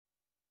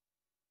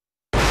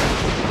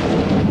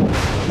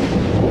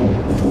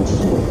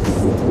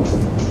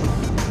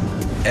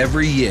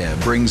Every year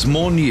brings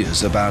more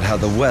news about how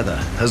the weather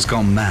has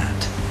gone mad.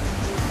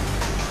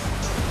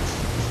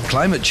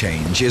 Climate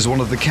change is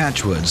one of the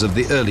catchwords of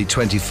the early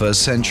 21st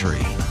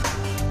century.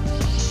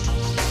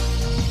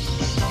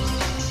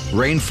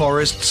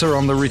 Rainforests are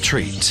on the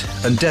retreat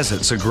and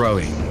deserts are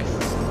growing.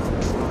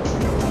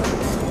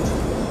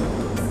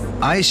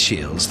 Ice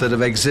shields that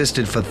have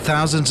existed for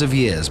thousands of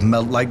years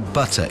melt like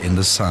butter in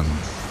the sun.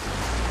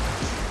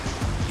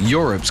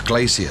 Europe's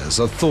glaciers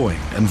are thawing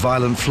and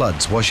violent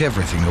floods wash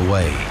everything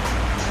away.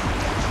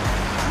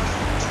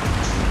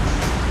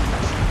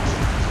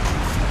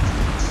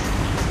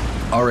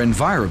 Our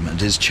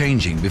environment is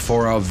changing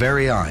before our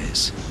very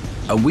eyes,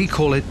 and we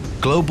call it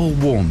global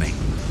warming.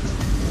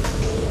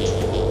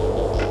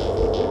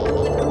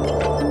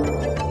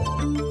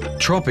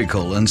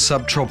 Tropical and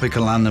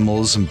subtropical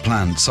animals and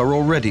plants are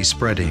already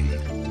spreading,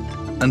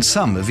 and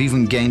some have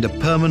even gained a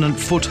permanent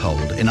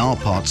foothold in our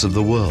parts of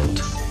the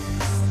world.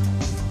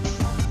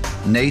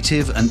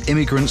 Native and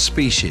immigrant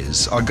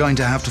species are going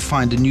to have to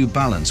find a new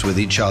balance with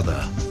each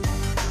other,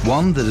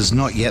 one that has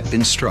not yet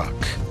been struck.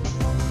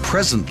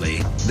 Presently,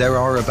 there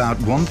are about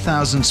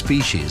 1,000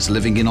 species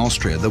living in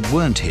Austria that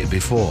weren't here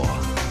before.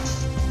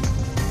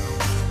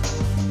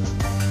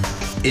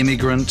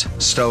 Immigrant,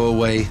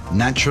 stowaway,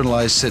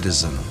 naturalized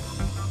citizen.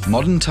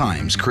 Modern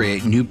times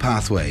create new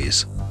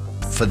pathways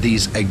for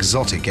these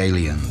exotic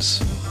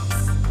aliens.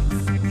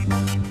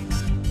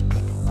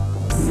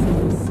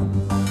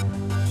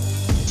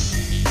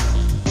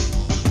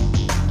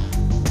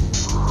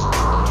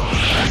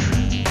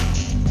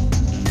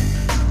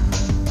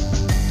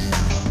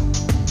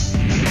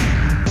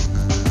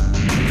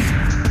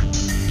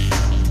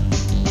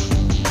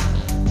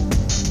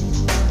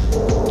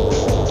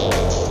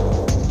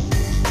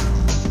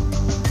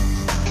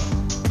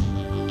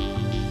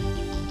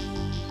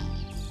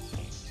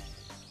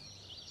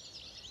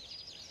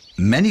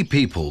 Many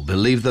people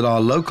believe that our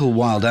local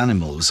wild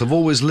animals have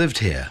always lived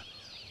here,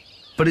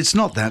 but it's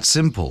not that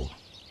simple.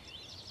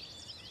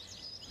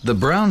 The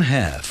brown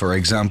hare, for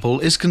example,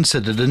 is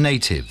considered a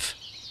native.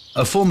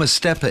 A former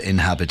steppe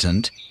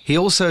inhabitant, he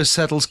also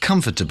settles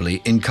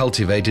comfortably in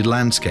cultivated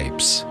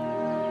landscapes.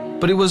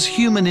 But it was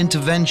human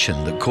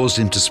intervention that caused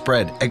him to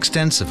spread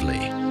extensively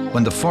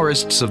when the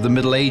forests of the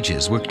Middle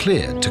Ages were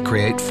cleared to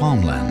create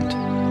farmland.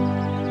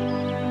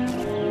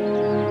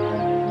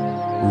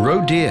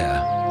 Roe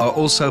deer are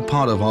also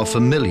part of our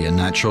familiar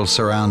natural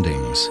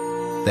surroundings.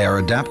 They are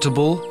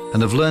adaptable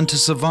and have learned to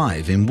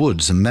survive in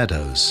woods and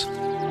meadows.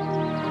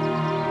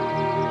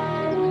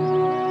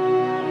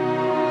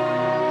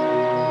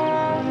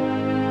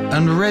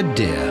 And red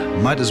deer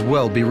might as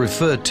well be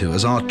referred to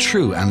as our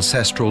true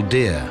ancestral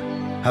deer,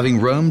 having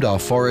roamed our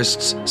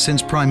forests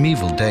since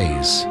primeval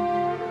days.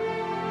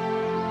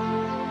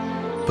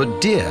 But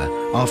deer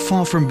are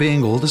far from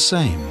being all the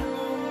same.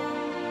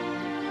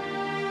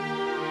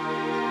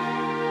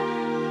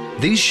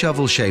 These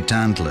shovel-shaped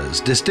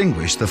antlers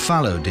distinguish the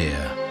fallow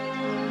deer.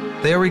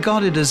 They are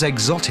regarded as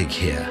exotic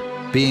here,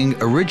 being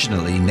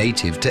originally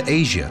native to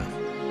Asia.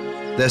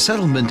 Their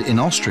settlement in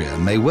Austria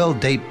may well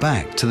date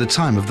back to the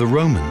time of the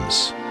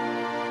Romans.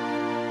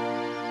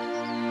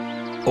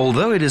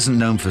 Although it isn't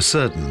known for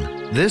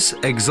certain, this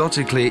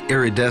exotically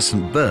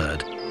iridescent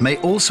bird may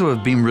also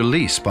have been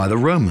released by the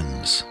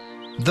Romans.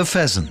 The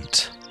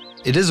pheasant.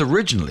 It is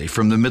originally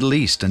from the Middle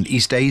East and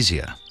East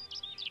Asia.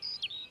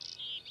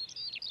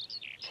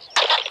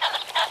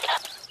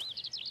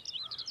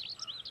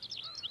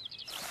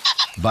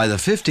 By the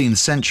 15th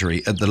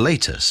century at the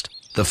latest,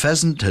 the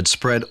pheasant had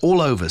spread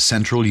all over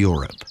Central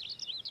Europe.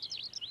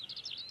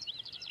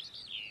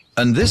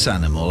 And this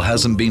animal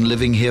hasn't been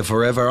living here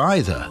forever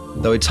either,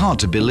 though it's hard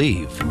to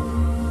believe.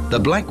 The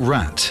black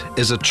rat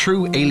is a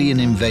true alien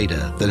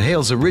invader that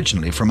hails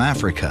originally from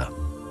Africa.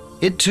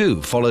 It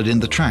too followed in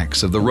the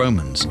tracks of the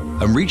Romans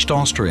and reached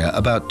Austria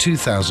about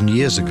 2,000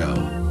 years ago,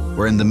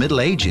 where in the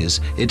Middle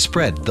Ages it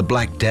spread the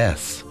Black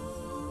Death.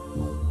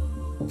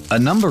 A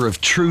number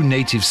of true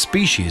native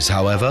species,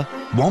 however,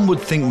 one would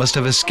think must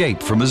have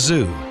escaped from a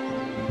zoo.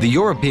 The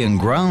European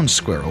ground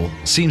squirrel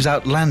seems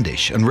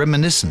outlandish and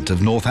reminiscent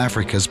of North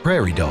Africa's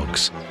prairie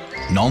dogs.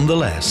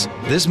 Nonetheless,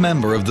 this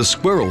member of the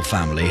squirrel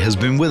family has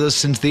been with us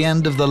since the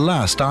end of the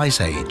last ice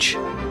age.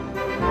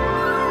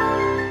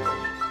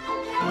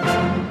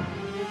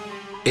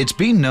 It's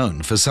been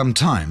known for some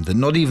time that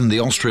not even the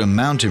Austrian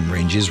mountain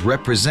ranges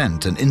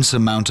represent an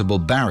insurmountable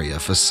barrier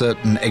for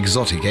certain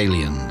exotic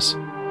aliens.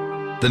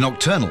 The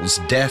nocturnal's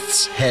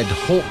death's head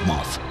hawk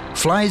moth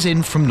flies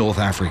in from North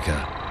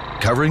Africa,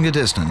 covering a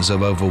distance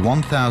of over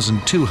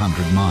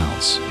 1,200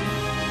 miles.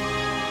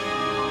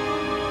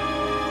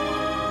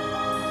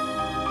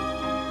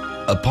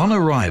 Upon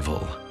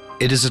arrival,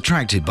 it is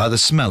attracted by the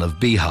smell of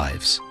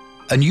beehives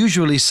and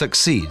usually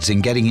succeeds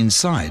in getting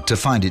inside to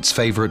find its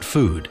favorite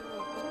food,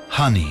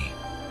 honey.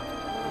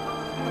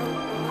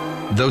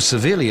 Though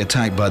severely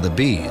attacked by the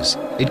bees,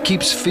 it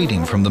keeps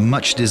feeding from the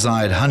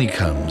much-desired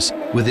honeycombs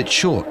with its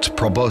short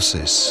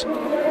proboscis.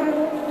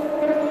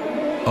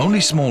 Only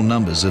small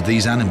numbers of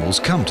these animals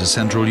come to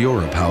Central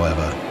Europe,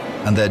 however.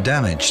 and their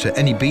damage to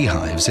any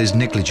beehives is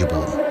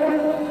negligible.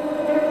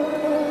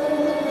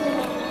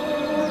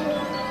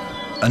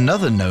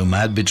 Another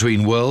nomad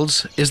between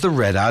worlds is the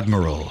red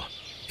admiral.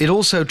 It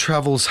also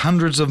travels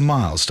hundreds of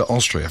miles to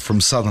Austria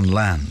from southern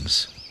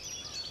lands.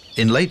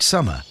 In late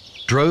summer,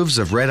 droves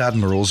of red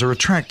admirals are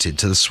attracted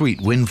to the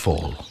sweet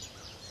windfall.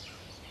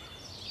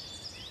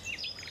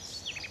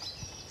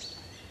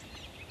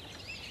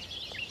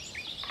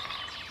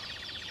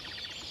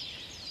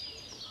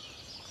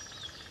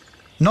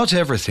 Not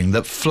everything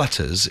that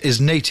flutters is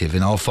native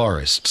in our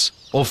forests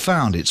or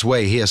found its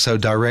way here so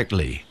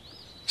directly.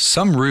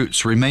 Some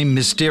roots remain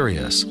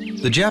mysterious.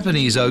 The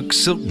Japanese oak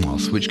silk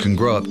moth, which can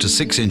grow up to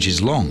 6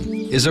 inches long,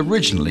 is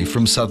originally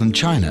from southern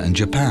China and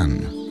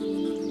Japan.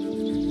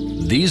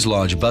 These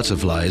large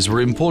butterflies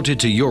were imported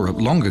to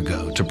Europe long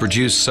ago to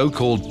produce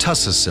so-called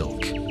tussar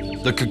silk.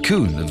 The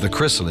cocoon of the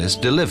chrysalis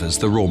delivers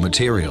the raw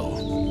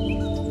material.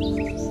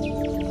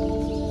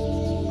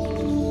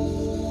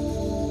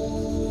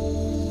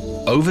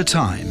 Over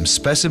time,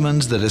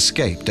 specimens that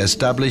escaped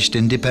established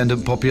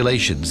independent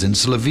populations in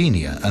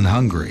Slovenia and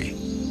Hungary.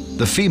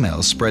 The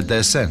females spread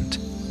their scent,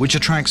 which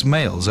attracts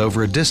males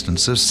over a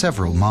distance of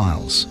several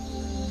miles.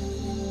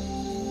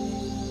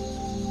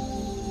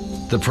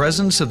 The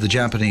presence of the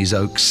Japanese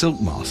oak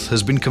silk moth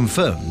has been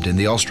confirmed in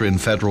the Austrian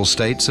federal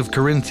states of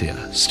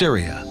Carinthia,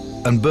 Styria,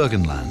 and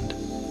Burgenland.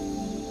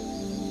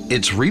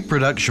 Its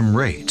reproduction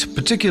rate,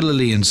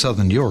 particularly in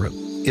southern Europe,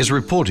 is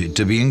reported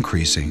to be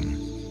increasing.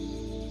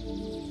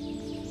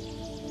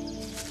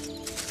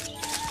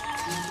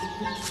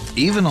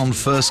 Even on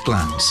first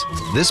glance,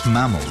 this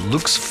mammal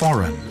looks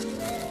foreign.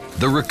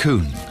 The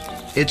raccoon.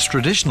 Its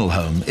traditional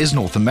home is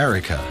North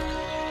America.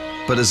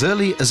 But as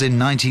early as in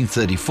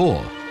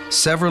 1934,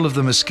 several of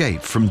them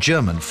escaped from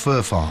German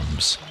fur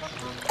farms.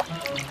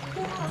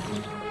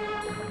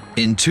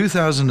 In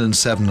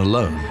 2007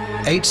 alone,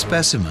 8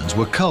 specimens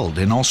were culled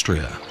in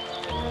Austria.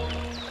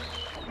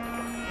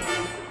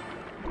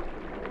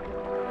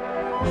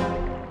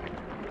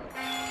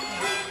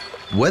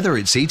 Whether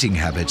its eating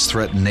habits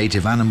threaten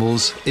native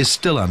animals is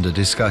still under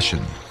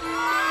discussion.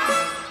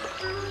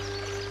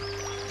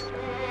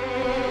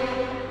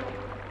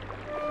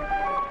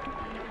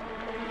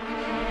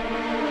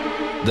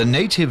 The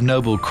native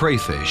noble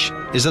crayfish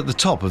is at the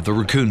top of the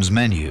raccoon's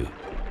menu,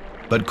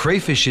 but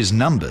crayfish's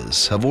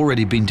numbers have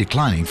already been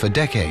declining for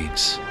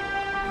decades.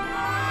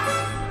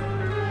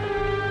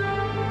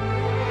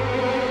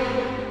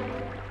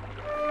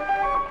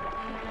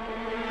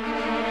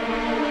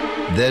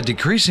 Their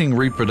decreasing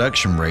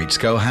reproduction rates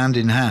go hand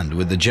in hand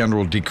with the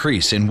general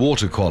decrease in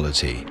water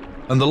quality,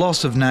 and the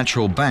loss of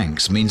natural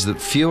banks means that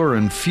fewer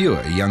and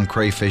fewer young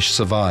crayfish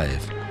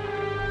survive.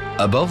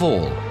 Above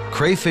all,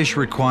 crayfish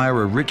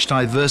require a rich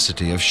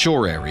diversity of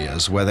shore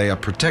areas where they are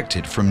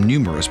protected from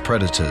numerous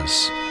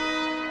predators.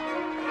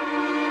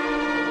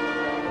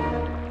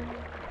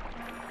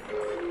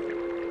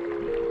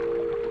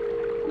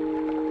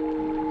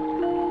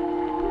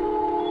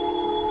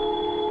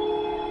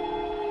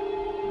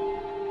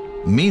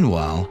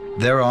 Meanwhile,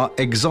 there are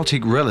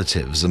exotic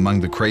relatives among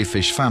the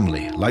crayfish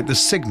family, like the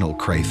signal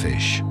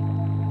crayfish.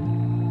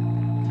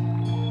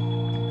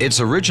 Its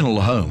original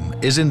home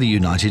is in the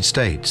United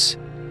States,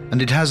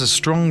 and it has a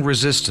strong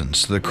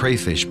resistance to the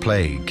crayfish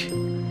plague.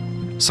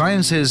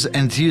 Science's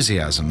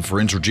enthusiasm for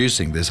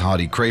introducing this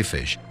hardy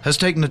crayfish has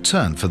taken a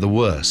turn for the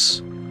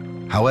worse.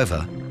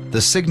 However,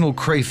 the signal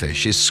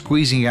crayfish is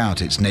squeezing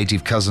out its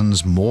native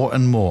cousins more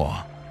and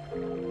more.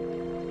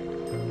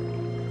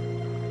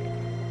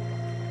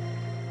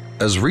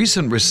 As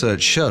recent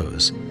research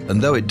shows,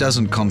 and though it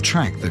doesn't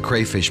contract the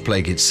crayfish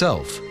plague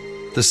itself,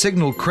 the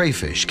signal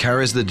crayfish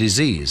carries the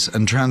disease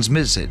and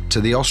transmits it to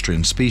the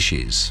Austrian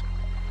species.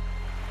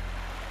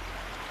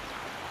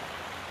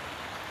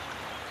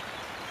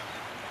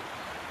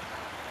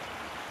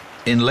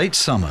 In late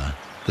summer,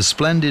 the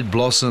splendid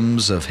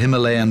blossoms of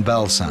Himalayan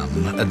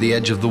balsam at the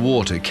edge of the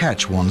water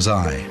catch one's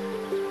eye.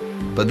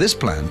 But this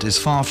plant is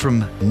far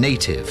from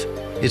native.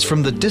 It's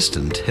from the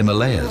distant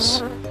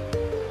Himalayas.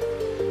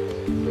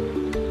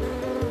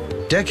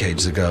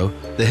 Decades ago,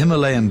 the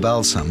Himalayan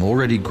balsam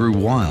already grew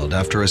wild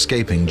after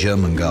escaping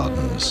German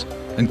gardens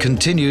and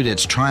continued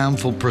its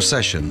triumphal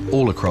procession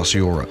all across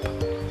Europe.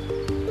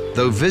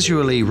 Though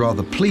visually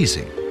rather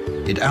pleasing,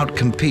 it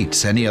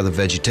outcompetes any other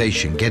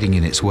vegetation getting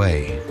in its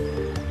way.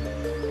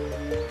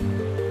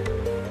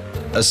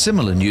 A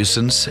similar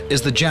nuisance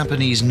is the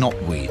Japanese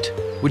knotweed,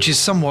 which is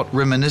somewhat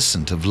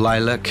reminiscent of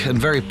lilac and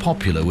very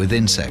popular with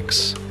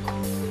insects.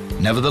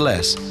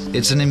 Nevertheless,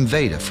 it's an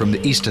invader from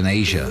the Eastern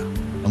Asia,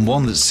 and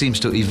one that seems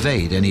to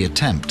evade any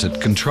attempt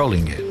at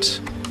controlling it.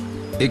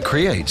 It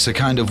creates a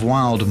kind of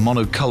wild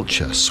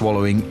monoculture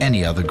swallowing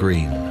any other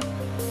green.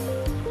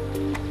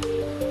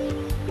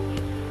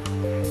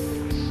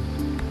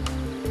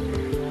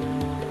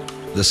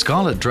 The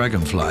scarlet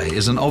dragonfly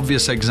is an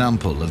obvious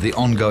example of the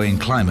ongoing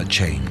climate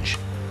change.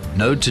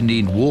 Known to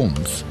need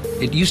warmth,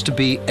 it used to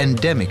be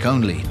endemic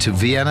only to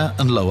Vienna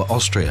and Lower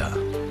Austria.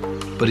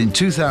 But in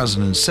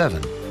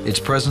 2007, its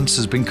presence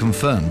has been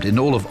confirmed in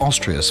all of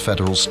Austria's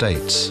federal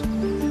states.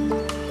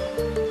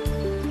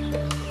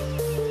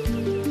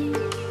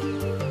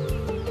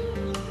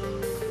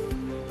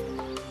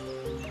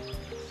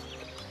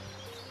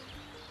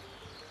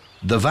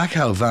 The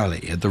Wachau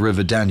Valley at the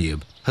River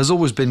Danube has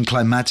always been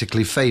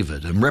climatically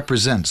favored and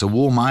represents a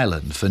warm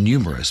island for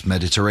numerous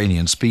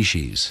Mediterranean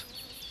species.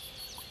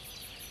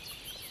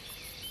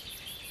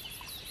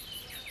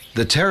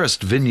 The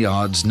terraced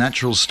vineyard's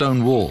natural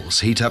stone walls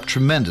heat up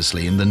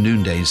tremendously in the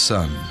noonday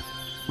sun,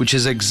 which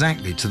is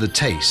exactly to the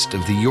taste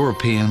of the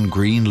European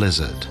green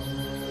lizard.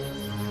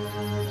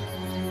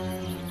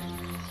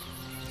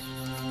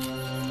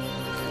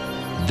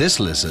 This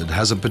lizard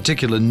has a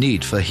particular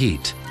need for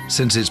heat,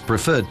 since its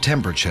preferred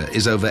temperature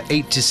is over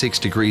 86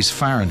 degrees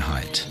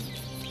Fahrenheit.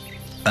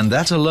 And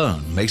that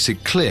alone makes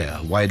it clear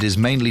why it is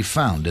mainly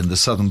found in the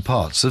southern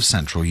parts of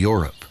Central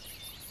Europe.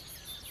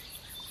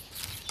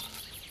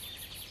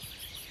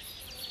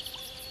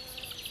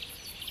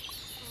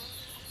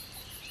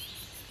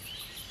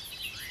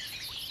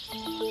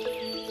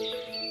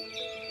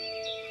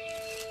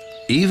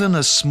 Even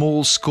a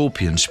small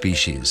scorpion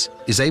species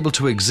is able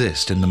to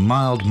exist in the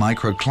mild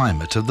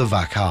microclimate of the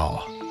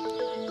Wachau.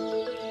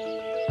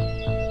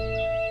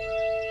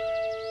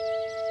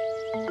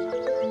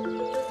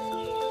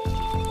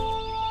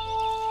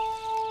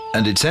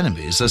 And its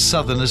enemies are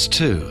southerners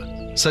too,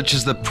 such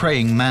as the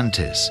praying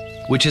mantis,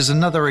 which is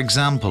another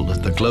example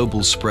of the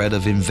global spread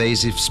of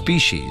invasive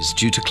species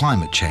due to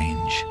climate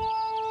change.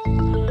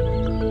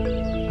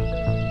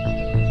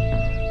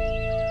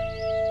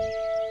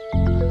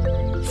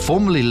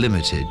 Formerly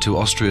limited to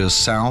Austria's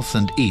south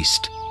and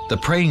east, the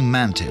praying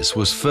mantis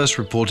was first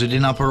reported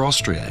in Upper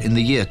Austria in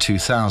the year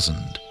 2000.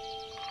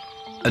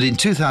 And in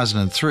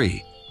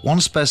 2003, one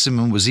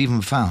specimen was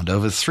even found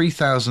over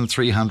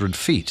 3,300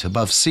 feet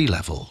above sea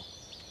level.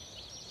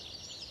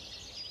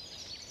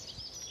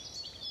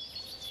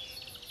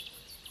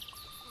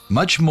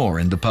 Much more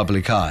in the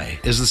public eye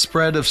is the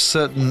spread of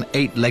certain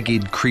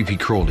eight-legged creepy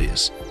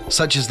crawlies,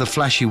 such as the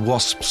flashy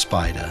wasp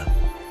spider.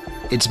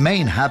 Its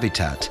main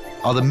habitat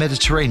are the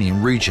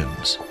Mediterranean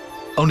regions.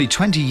 Only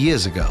 20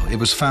 years ago, it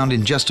was found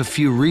in just a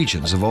few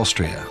regions of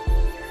Austria.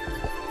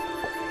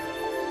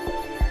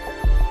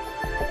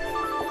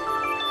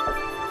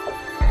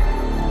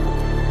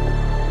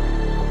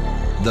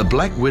 The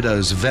black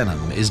widow's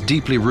venom is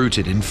deeply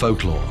rooted in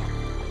folklore,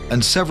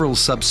 and several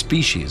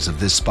subspecies of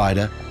this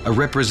spider are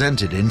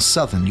represented in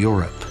southern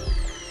Europe.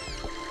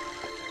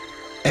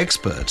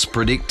 Experts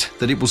predict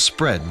that it will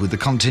spread with the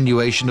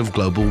continuation of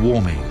global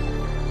warming,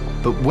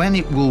 but when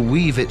it will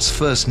weave its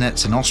first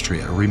nets in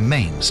Austria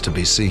remains to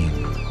be seen.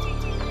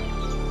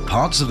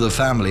 Parts of the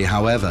family,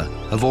 however,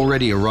 have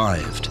already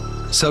arrived.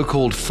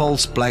 So-called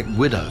false black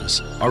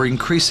widows are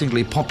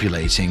increasingly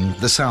populating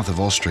the south of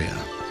Austria.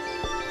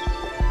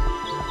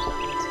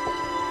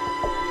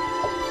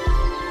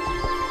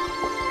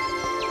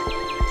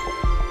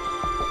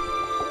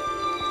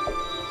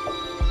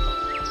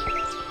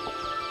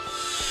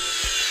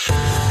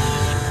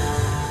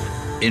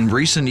 In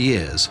recent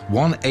years,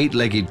 one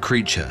eight-legged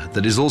creature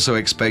that is also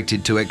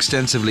expected to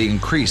extensively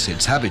increase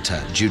its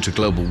habitat due to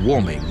global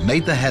warming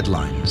made the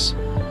headlines.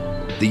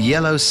 The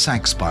yellow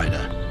sac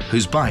spider,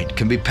 whose bite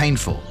can be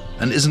painful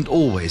and isn't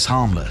always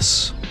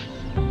harmless.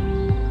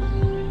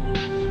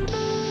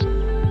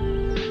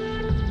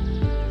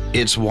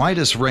 Its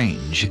widest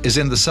range is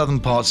in the southern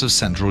parts of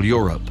Central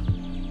Europe,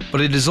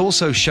 but it is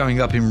also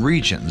showing up in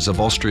regions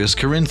of Austria's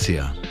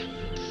Carinthia.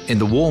 In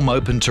the warm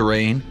open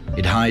terrain,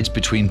 it hides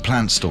between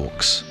plant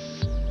stalks.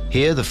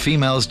 Here the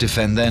females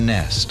defend their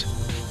nest.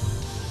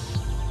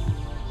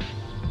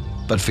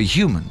 But for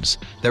humans,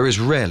 there is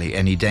rarely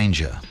any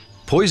danger.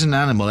 Poison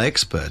animal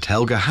expert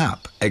Helga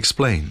Happ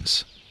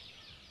explains.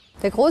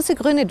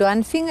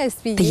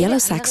 The yellow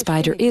sac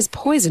spider is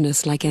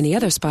poisonous like any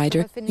other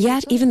spider,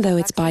 yet even though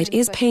its bite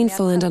is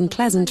painful and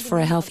unpleasant for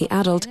a healthy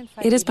adult,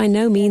 it is by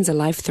no means a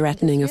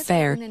life-threatening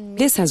affair.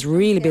 This has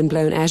really been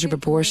blown out of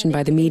proportion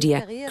by the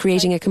media,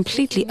 creating a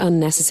completely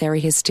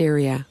unnecessary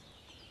hysteria.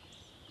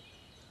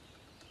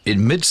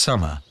 In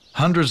midsummer,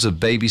 hundreds of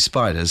baby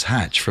spiders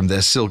hatch from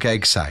their silk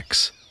egg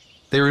sacs.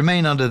 They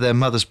remain under their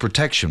mother's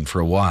protection for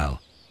a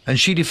while, and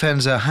she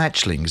defends her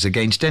hatchlings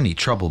against any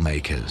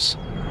troublemakers.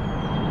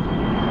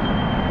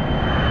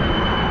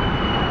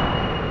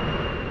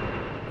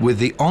 With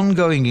the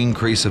ongoing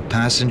increase of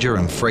passenger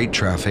and freight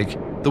traffic,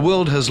 the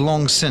world has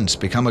long since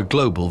become a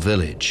global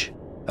village.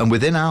 And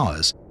within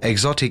hours,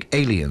 exotic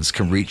aliens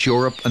can reach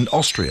Europe and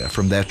Austria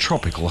from their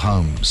tropical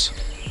homes.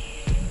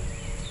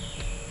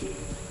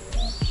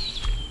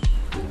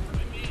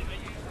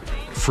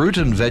 Fruit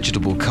and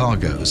vegetable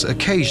cargoes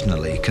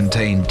occasionally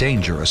contain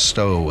dangerous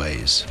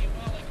stowaways.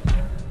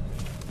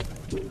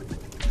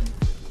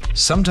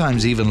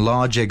 Sometimes even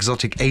large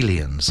exotic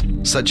aliens,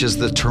 such as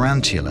the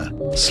tarantula,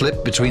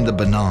 slip between the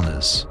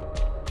bananas.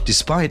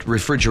 Despite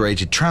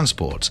refrigerated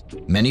transport,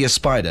 many a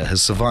spider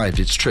has survived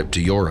its trip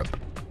to Europe.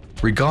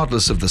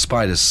 Regardless of the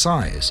spider's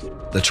size,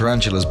 the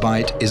tarantula's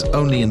bite is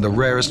only in the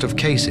rarest of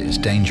cases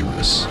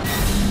dangerous.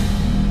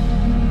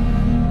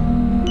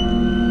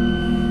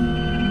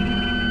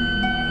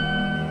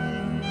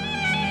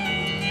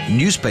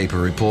 Newspaper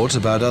reports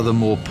about other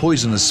more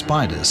poisonous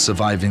spiders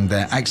surviving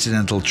their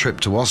accidental trip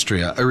to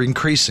Austria are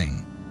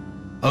increasing.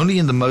 Only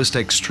in the most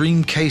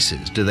extreme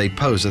cases do they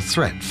pose a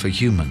threat for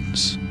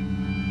humans.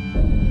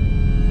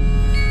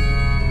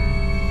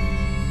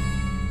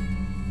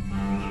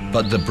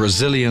 But the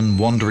Brazilian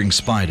wandering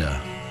spider,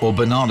 or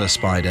banana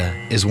spider,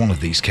 is one of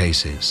these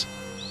cases.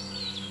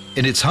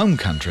 In its home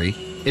country,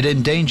 it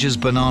endangers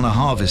banana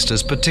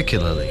harvesters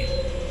particularly.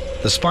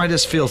 The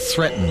spiders feel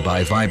threatened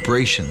by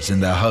vibrations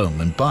in their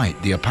home and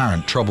bite the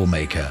apparent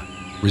troublemaker,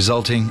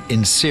 resulting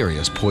in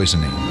serious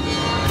poisoning.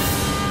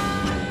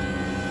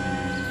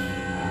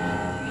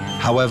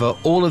 However,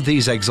 all of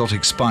these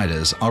exotic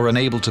spiders are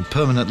unable to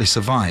permanently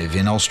survive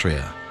in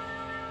Austria.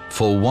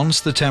 For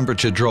once the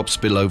temperature drops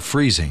below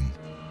freezing,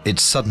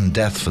 it's sudden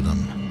death for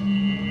them.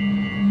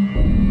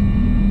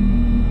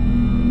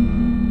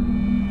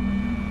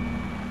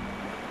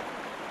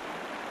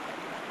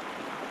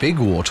 Big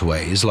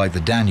waterways like the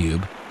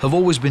Danube have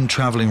always been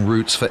traveling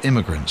routes for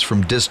immigrants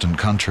from distant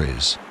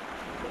countries.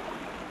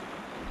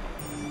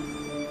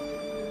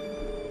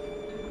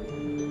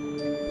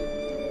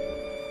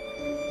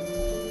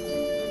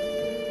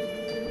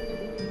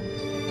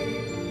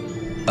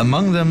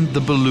 Among them,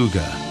 the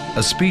beluga,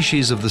 a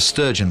species of the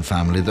sturgeon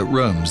family that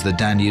roams the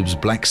Danube's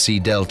Black Sea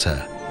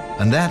delta,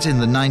 and that in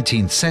the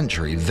 19th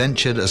century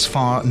ventured as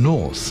far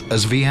north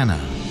as Vienna.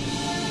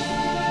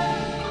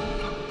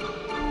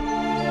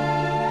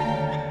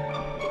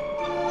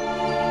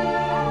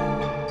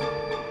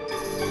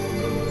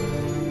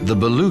 The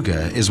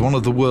beluga is one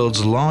of the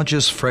world's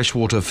largest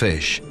freshwater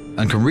fish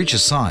and can reach a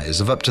size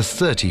of up to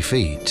 30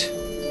 feet.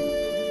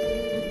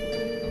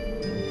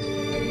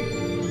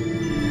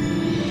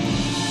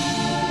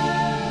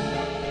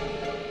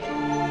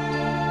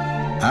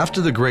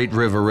 After the Great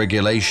River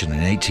Regulation in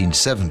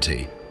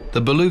 1870,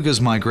 the beluga's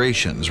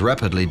migrations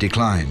rapidly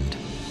declined.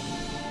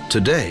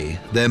 Today,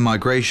 their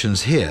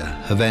migrations here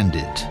have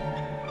ended.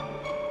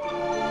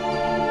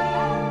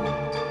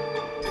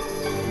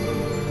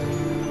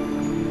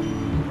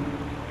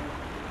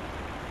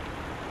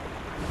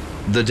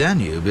 The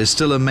Danube is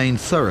still a main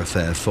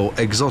thoroughfare for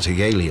exotic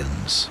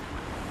aliens.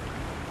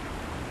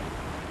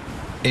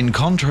 In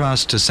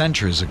contrast to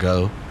centuries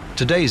ago,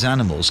 today's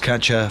animals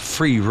catch a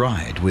free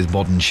ride with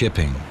modern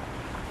shipping.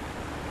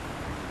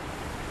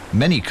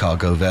 Many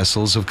cargo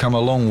vessels have come a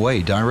long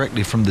way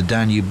directly from the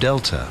Danube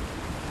Delta.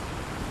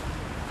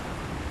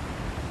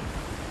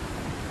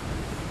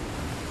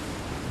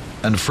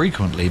 And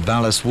frequently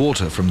ballast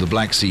water from the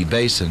Black Sea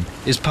basin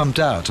is pumped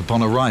out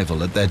upon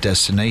arrival at their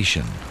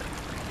destination.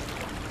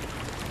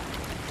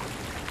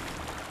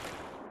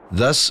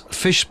 Thus,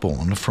 fish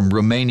spawn from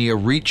Romania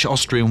reach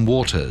Austrian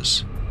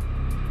waters.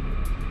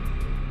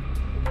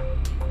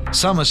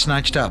 Some are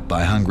snatched up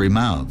by hungry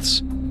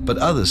mouths, but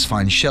others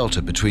find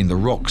shelter between the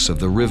rocks of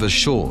the river's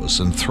shores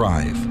and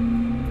thrive.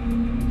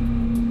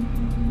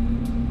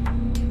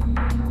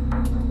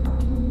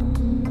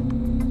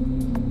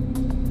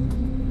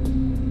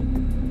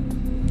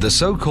 The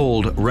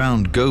so-called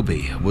round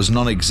goby was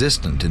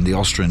non-existent in the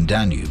Austrian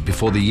Danube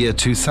before the year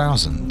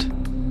 2000.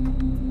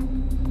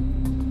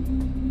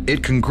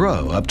 It can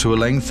grow up to a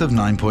length of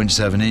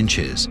 9.7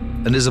 inches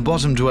and is a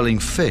bottom-dwelling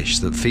fish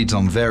that feeds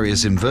on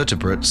various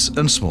invertebrates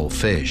and small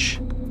fish.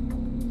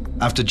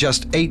 After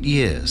just 8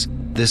 years,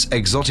 this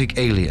exotic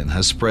alien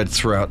has spread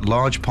throughout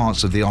large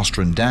parts of the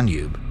Austrian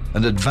Danube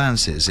and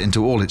advances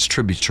into all its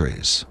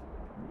tributaries.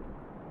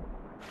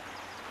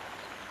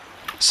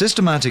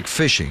 Systematic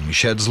fishing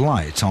sheds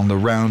light on the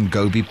round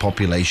goby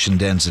population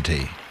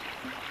density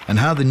and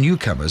how the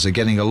newcomers are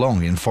getting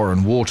along in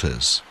foreign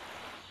waters.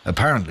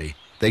 Apparently,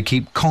 they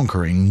keep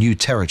conquering new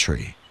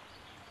territory.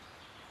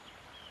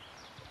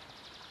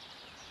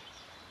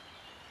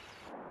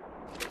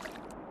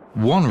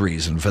 One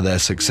reason for their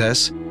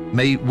success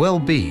may well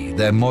be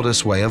their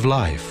modest way of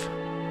life.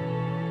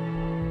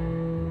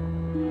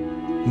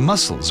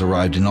 Mussels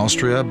arrived in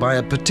Austria by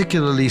a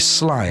particularly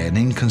sly and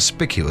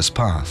inconspicuous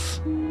path.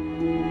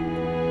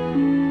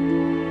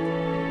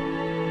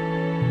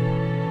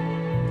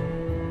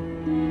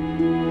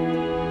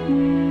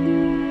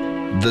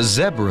 The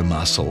zebra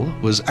mussel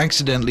was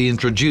accidentally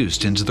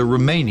introduced into the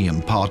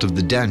Romanian part of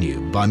the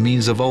Danube by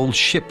means of old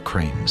ship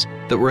cranes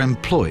that were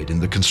employed in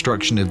the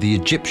construction of the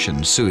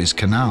Egyptian Suez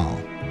Canal.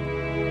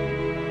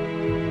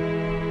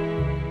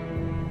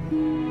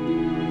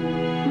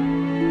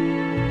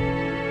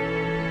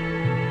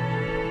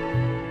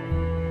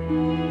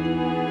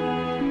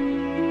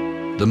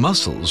 The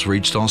mussels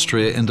reached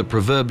Austria in the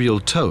proverbial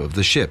tow of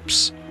the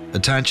ships,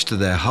 attached to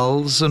their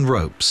hulls and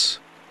ropes.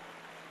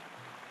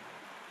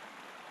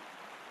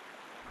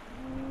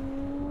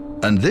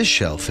 And this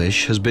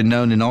shellfish has been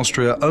known in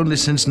Austria only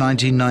since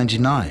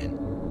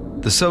 1999,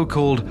 the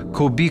so-called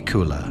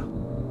corbicula.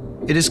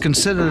 It is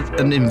considered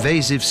an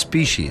invasive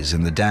species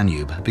in the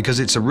Danube because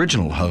its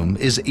original home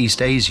is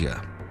East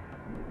Asia.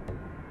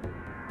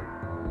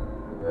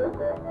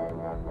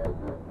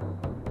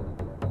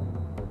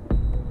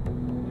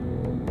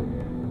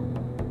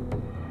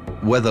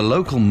 Whether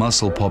local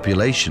mussel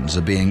populations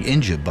are being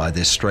injured by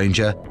this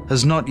stranger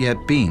has not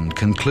yet been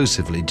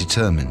conclusively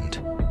determined.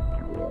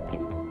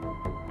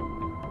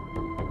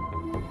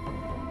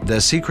 their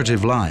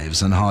secretive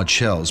lives and hard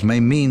shells may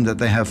mean that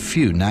they have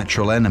few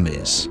natural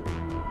enemies.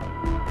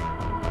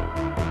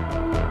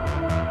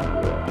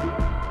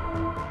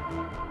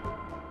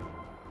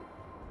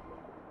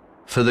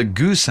 For the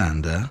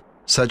goosander,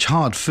 such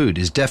hard food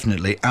is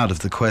definitely out of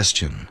the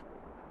question.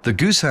 The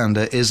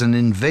goosander is an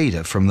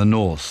invader from the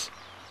north.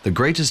 The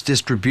greatest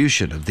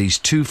distribution of these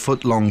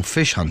 2-foot-long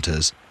fish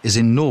hunters is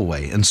in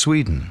Norway and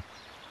Sweden.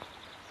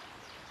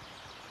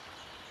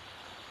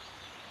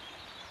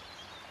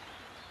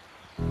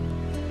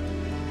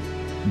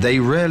 They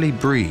rarely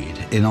breed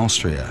in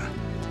Austria.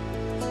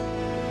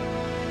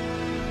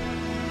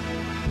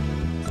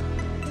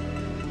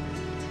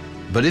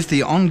 But if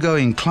the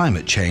ongoing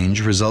climate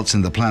change results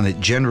in the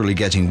planet generally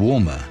getting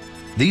warmer,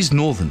 these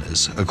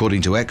northerners,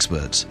 according to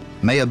experts,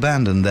 may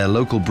abandon their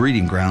local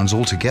breeding grounds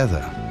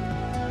altogether.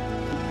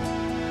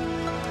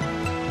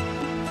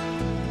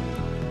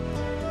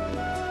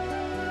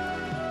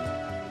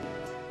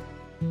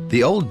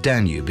 The old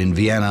Danube in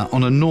Vienna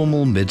on a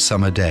normal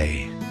midsummer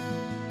day,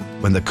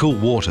 when the cool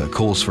water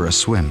calls for a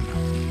swim.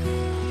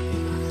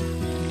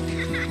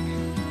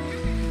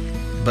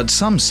 But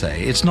some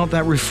say it's not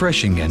that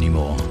refreshing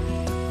anymore.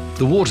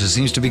 The water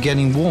seems to be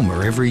getting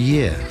warmer every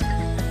year.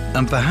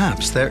 And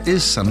perhaps there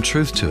is some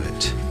truth to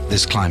it,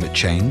 this climate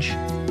change.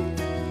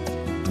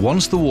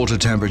 Once the water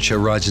temperature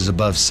rises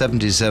above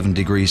 77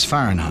 degrees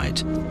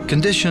Fahrenheit,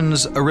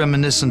 conditions are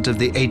reminiscent of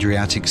the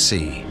Adriatic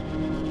Sea.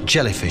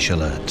 Jellyfish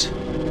alert.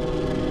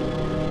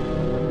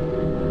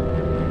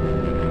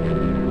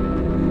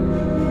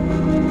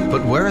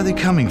 But where are they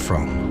coming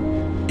from?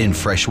 In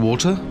fresh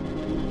water?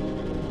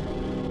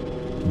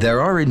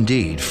 There are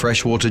indeed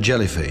freshwater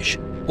jellyfish,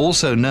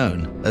 also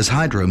known as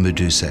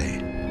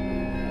hydromedusae.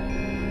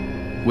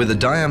 With a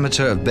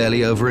diameter of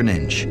barely over an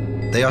inch,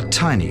 they are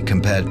tiny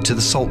compared to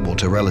the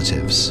saltwater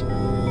relatives.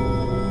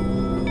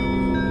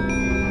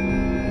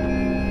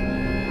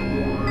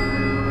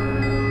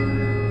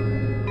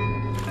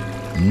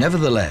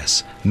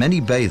 Nevertheless,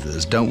 many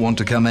bathers don't want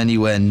to come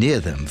anywhere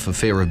near them for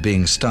fear of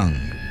being stung.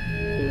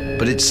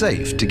 But it's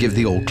safe to give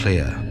the all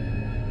clear.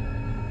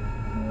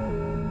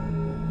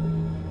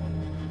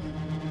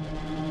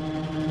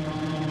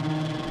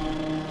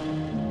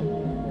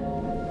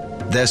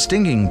 Their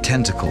stinging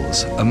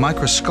tentacles are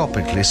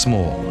microscopically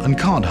small and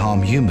can't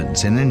harm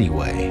humans in any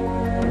way.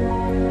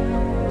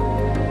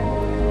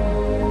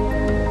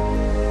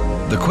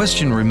 The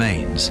question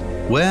remains,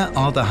 where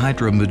are the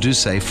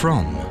hydromedusae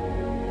from?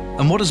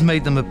 And what has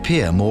made them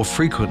appear more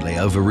frequently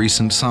over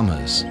recent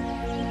summers?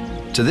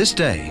 To this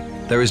day,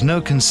 there is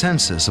no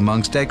consensus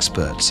amongst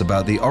experts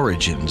about the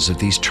origins of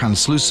these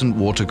translucent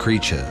water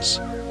creatures.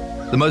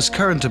 The most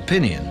current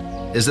opinion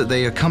is that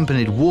they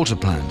accompanied water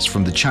plants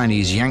from the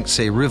Chinese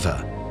Yangtze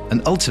River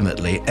and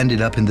ultimately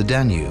ended up in the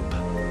Danube.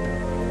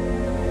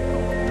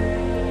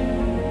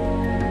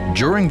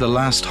 During the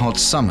last hot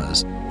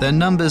summers, their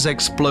numbers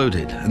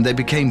exploded and they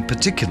became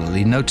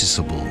particularly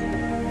noticeable.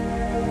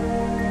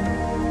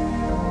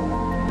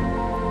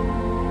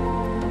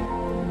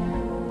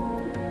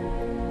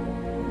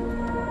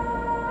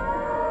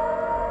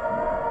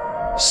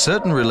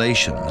 Certain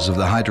relations of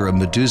the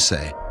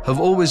hydromedusae have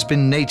always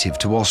been native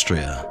to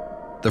Austria.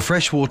 The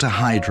freshwater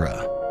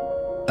hydra,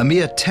 a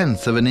mere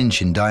 1/10 of an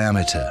inch in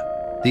diameter,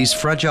 these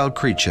fragile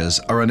creatures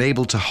are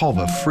unable to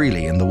hover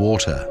freely in the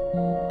water.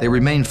 They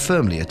remain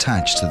firmly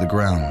attached to the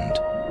ground.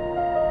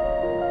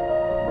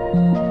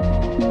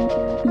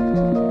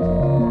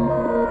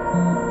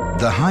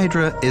 The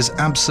hydra is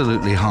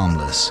absolutely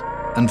harmless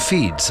and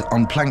feeds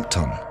on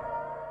plankton.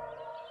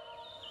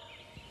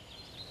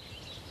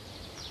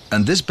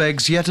 And this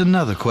begs yet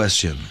another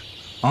question.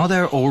 Are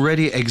there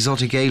already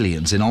exotic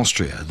aliens in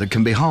Austria that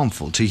can be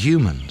harmful to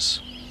humans?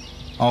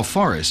 Our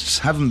forests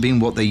haven't been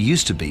what they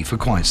used to be for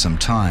quite some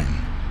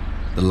time.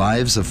 The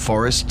lives of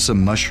forests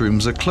and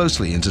mushrooms are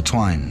closely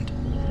intertwined,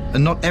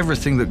 and not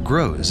everything that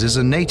grows is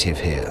a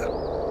native here.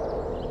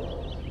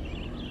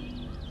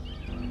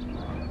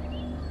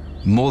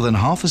 More than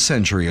half a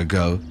century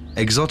ago,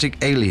 exotic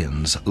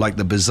aliens like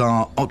the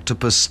bizarre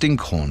octopus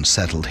stinkhorn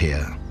settled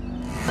here.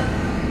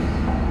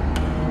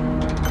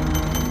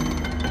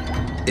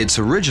 Its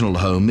original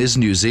home is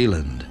New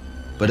Zealand,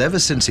 but ever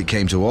since it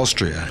came to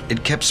Austria,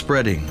 it kept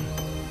spreading.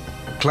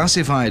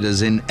 Classified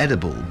as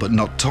inedible but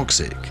not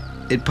toxic,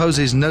 it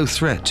poses no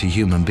threat to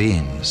human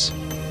beings.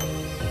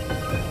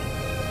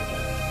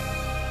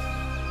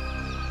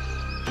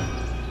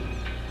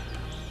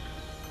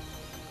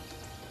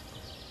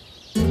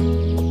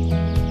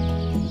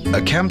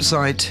 A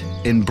campsite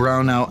in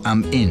Braunau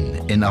am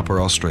Inn in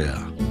Upper Austria.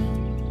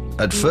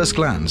 At first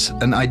glance,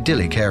 an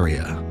idyllic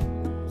area.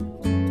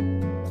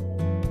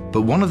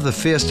 But one of the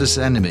fiercest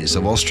enemies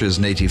of Austria's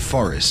native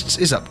forests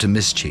is up to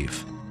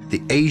mischief, the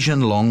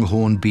Asian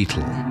longhorn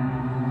beetle.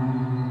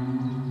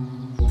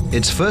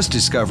 Its first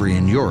discovery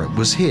in Europe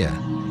was here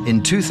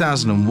in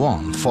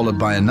 2001, followed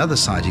by another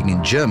sighting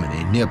in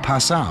Germany near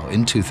Passau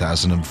in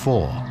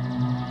 2004.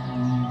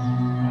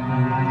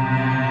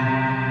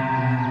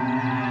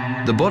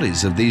 The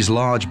bodies of these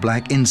large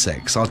black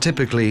insects are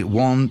typically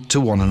 1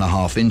 to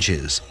 1.5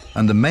 inches,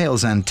 and the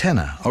male's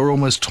antennae are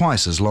almost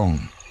twice as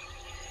long.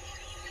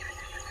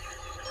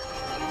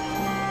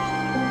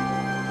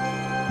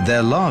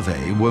 Their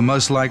larvae were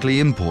most likely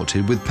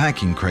imported with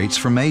packing crates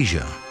from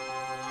Asia.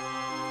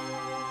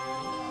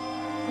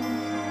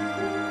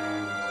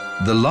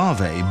 The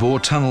larvae bore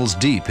tunnels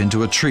deep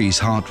into a tree's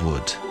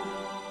heartwood.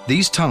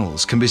 These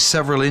tunnels can be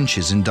several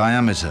inches in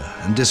diameter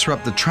and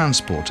disrupt the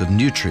transport of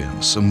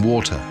nutrients and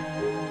water.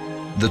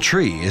 The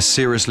tree is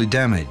seriously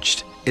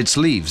damaged. Its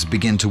leaves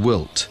begin to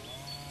wilt.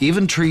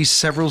 Even trees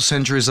several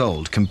centuries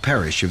old can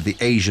perish of the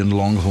Asian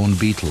longhorn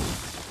beetle.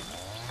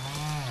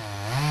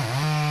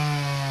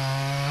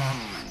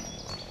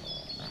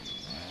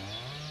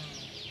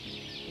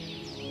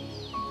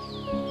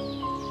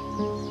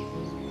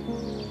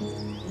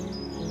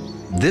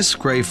 This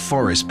grey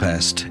forest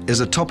pest is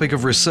a topic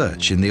of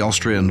research in the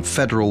Austrian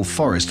Federal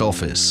Forest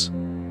Office.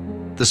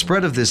 The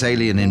spread of this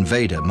alien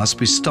invader must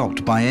be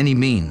stopped by any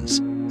means,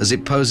 as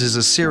it poses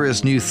a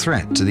serious new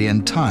threat to the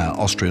entire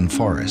Austrian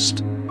forest.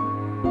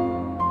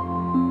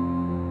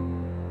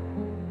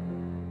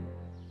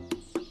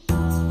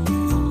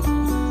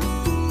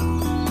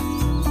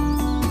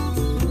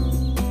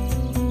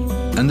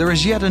 And there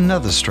is yet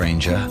another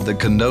stranger that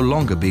can no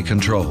longer be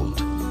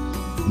controlled.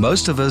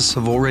 Most of us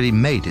have already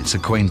made its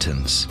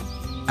acquaintance.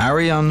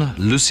 Arion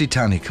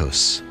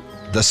lusitanicus,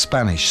 the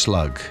Spanish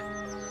slug.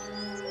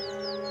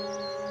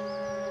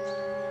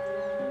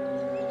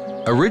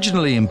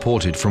 Originally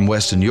imported from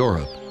Western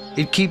Europe,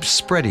 it keeps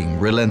spreading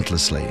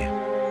relentlessly.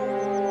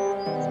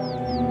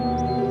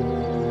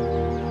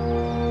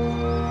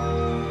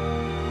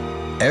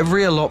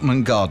 Every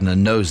allotment gardener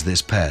knows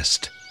this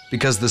pest,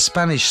 because the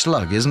Spanish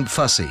slug isn't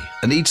fussy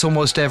and eats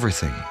almost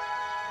everything.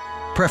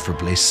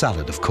 Preferably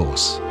salad, of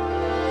course.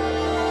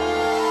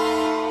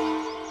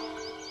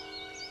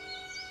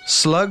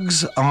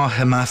 Slugs are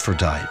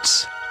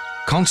hermaphrodites.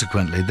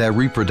 Consequently, their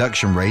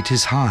reproduction rate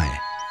is high.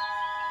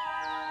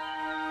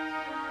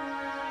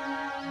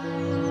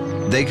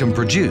 They can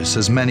produce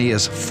as many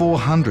as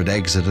 400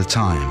 eggs at a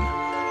time.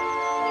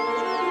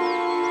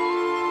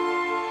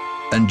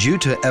 And due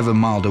to ever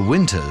milder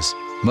winters,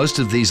 most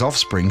of these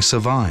offspring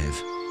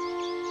survive.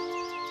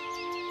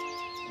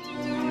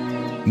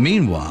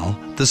 Meanwhile,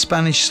 the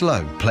Spanish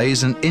slug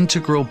plays an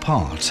integral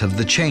part of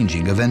the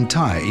changing of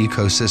entire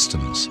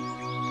ecosystems.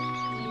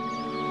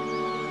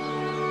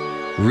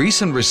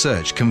 Recent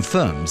research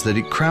confirms that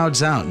it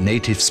crowds out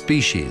native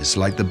species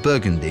like the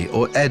burgundy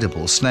or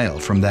edible snail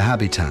from their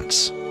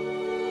habitats.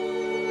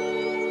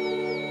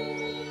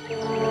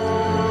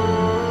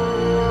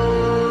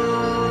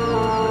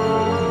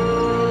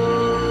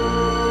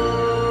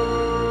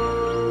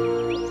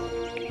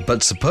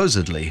 But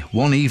supposedly,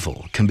 one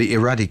evil can be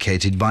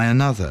eradicated by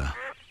another.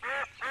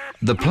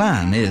 The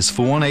plan is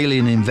for one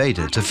alien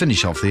invader to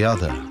finish off the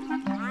other.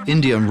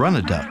 Indian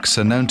runner ducks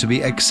are known to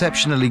be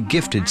exceptionally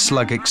gifted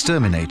slug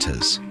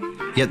exterminators,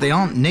 yet they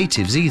aren't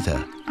natives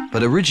either,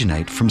 but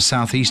originate from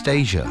Southeast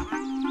Asia.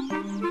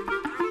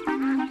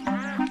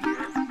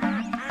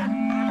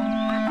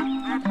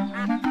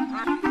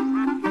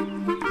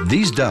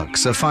 These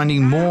ducks are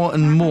finding more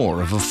and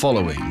more of a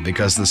following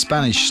because the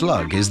Spanish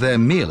slug is their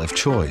meal of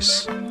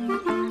choice.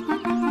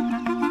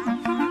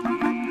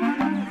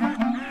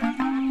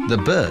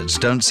 The birds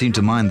don't seem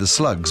to mind the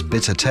slug's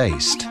bitter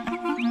taste.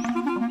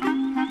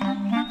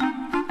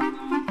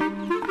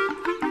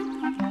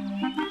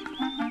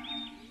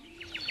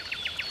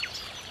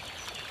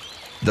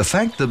 The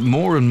fact that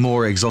more and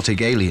more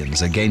exotic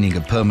aliens are gaining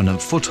a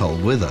permanent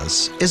foothold with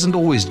us isn't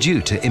always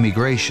due to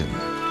immigration.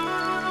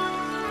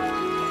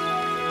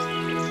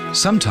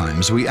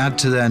 Sometimes we add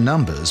to their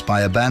numbers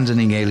by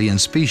abandoning alien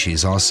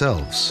species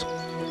ourselves.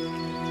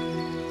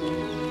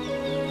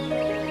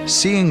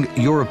 Seeing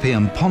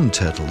European pond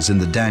turtles in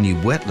the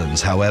Danube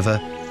wetlands,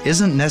 however,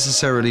 isn't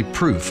necessarily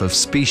proof of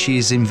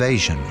species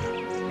invasion.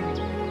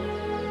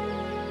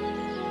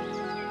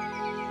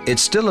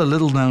 It's still a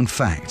little-known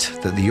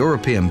fact that the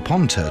European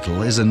pond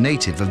turtle is a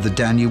native of the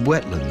Danube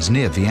wetlands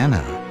near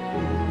Vienna.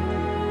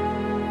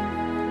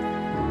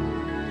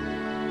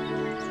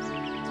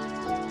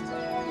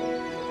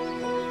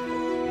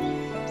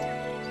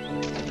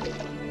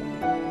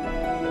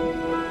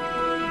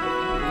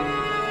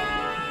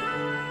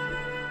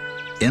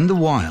 In the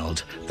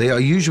wild, they are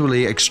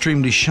usually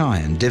extremely shy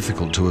and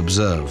difficult to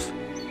observe,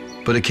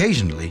 but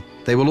occasionally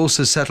they will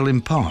also settle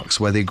in parks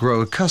where they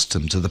grow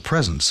accustomed to the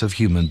presence of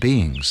human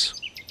beings.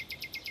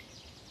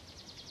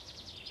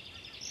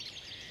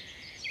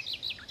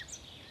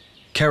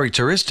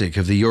 Characteristic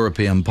of the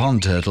European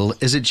pond turtle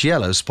is its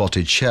yellow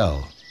spotted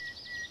shell.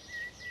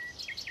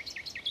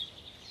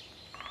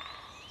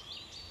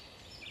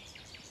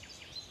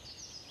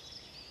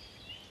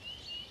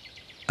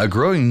 A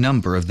growing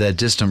number of their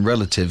distant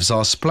relatives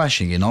are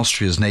splashing in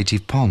Austria's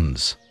native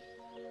ponds.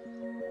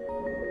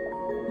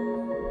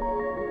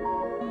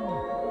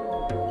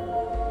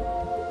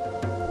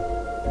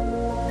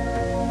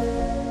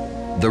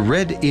 The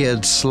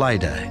red-eared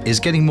slider is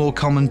getting more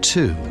common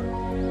too.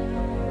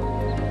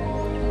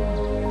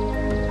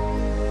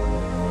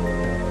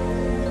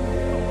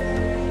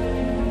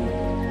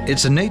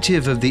 It's a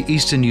native of the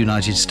eastern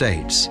United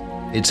States.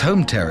 Its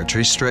home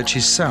territory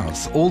stretches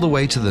south all the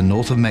way to the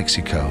north of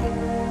Mexico.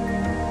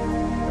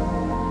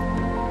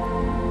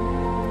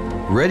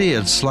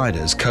 Red-eared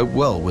sliders cope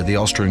well with the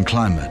Austrian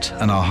climate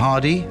and are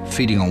hardy,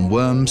 feeding on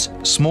worms,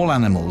 small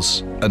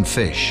animals and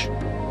fish.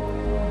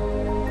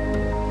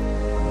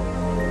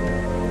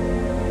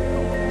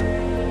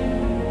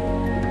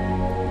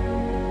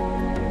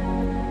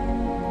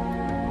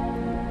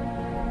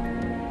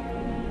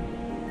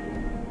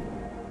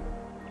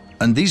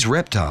 And these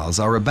reptiles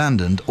are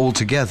abandoned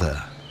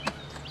altogether.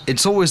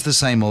 It's always the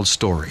same old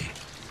story.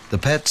 The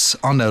pets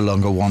are no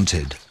longer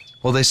wanted,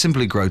 or they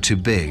simply grow too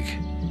big.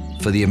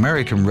 For the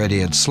American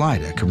red-eared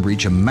slider can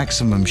reach a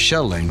maximum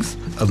shell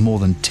length of more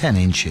than 10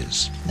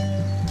 inches.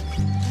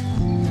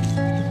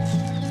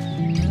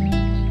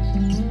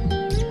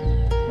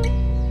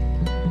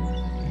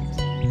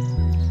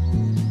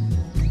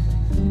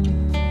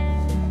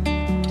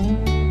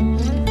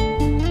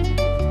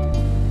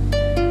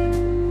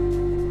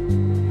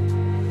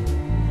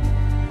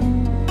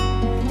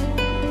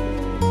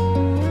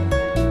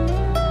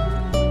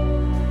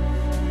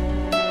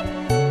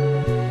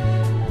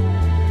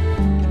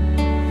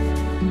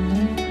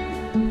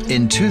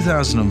 In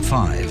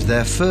 2005,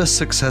 their first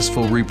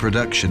successful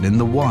reproduction in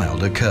the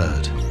wild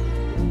occurred.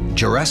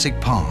 Jurassic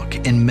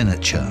Park in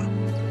miniature.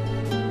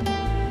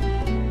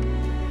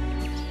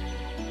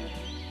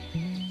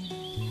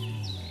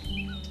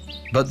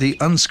 But the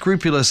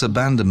unscrupulous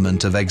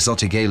abandonment of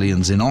exotic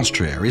aliens in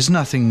Austria is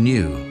nothing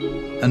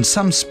new, and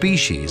some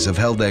species have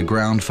held their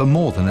ground for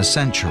more than a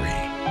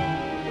century.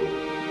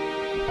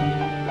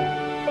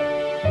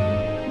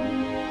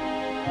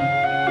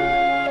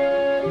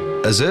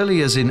 As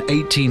early as in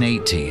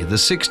 1880, the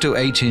 6 to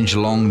 8 inch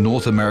long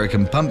North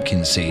American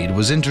pumpkin seed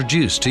was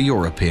introduced to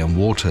European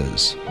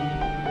waters.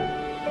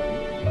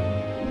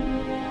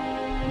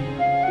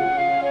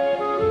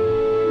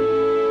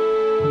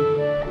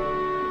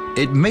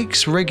 It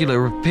makes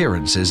regular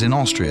appearances in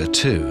Austria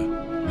too,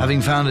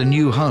 having found a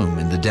new home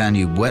in the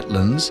Danube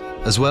wetlands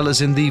as well as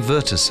in the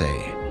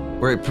Wörthersee,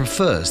 where it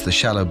prefers the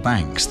shallow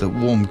banks that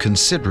warm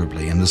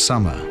considerably in the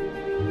summer.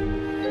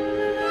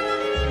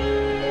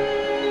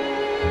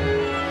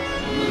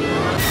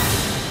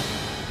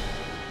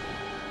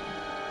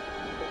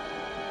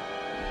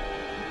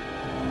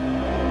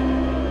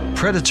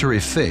 Predatory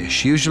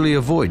fish usually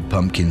avoid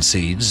pumpkin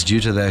seeds due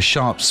to their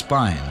sharp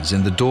spines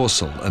in the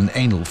dorsal and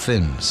anal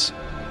fins.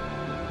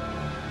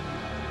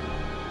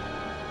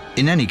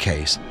 In any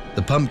case,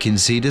 the pumpkin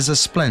seed is a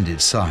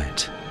splendid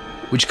sight,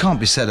 which can't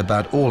be said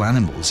about all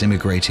animals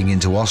immigrating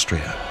into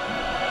Austria.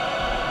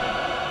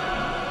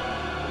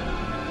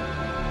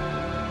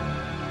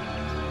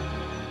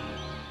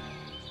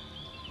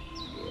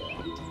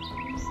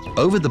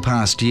 Over the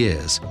past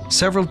years,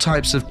 several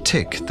types of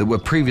tick that were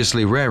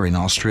previously rare in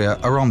Austria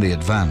are on the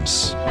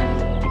advance.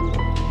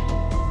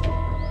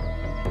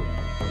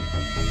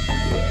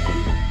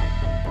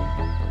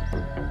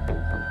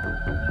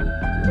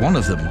 One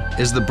of them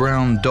is the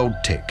brown dog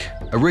tick,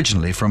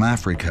 originally from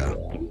Africa.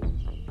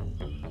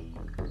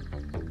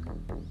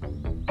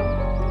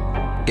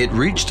 It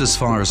reached as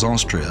far as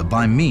Austria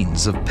by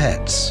means of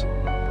pets.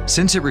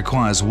 Since it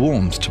requires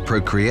warmth to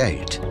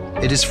procreate,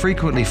 it is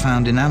frequently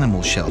found in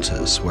animal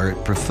shelters where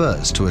it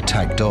prefers to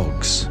attack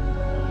dogs.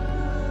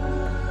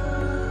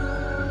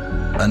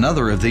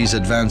 Another of these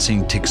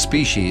advancing tick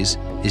species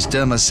is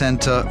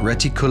Dermacenta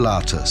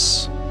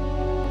reticulatus.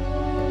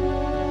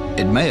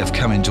 It may have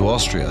come into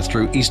Austria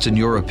through Eastern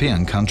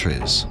European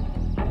countries.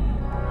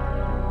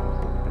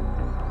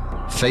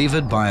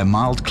 Favored by a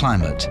mild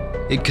climate,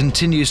 it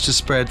continues to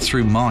spread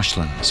through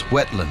marshlands,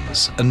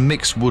 wetlands, and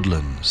mixed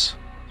woodlands.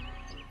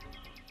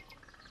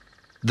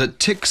 That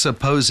ticks are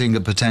posing a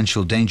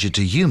potential danger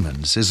to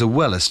humans is a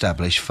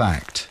well-established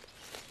fact.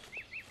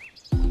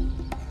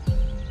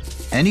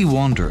 Any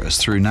wanderers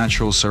through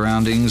natural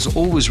surroundings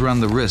always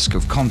run the risk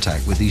of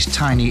contact with these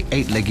tiny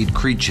eight-legged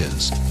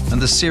creatures and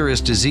the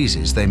serious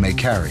diseases they may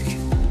carry.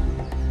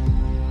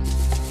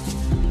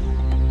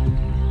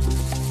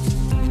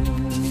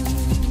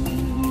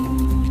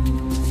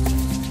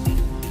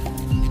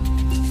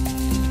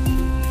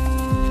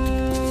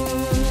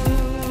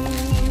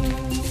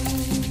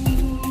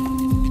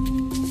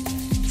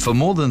 For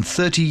more than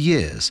 30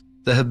 years,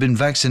 there have been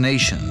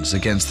vaccinations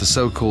against the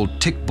so-called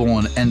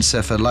tick-borne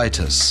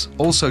encephalitis,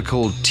 also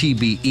called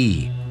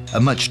TBE, a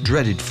much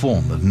dreaded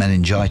form of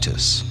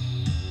meningitis.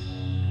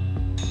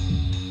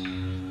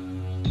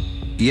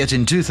 Yet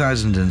in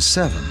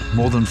 2007,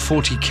 more than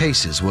 40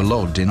 cases were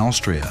logged in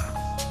Austria.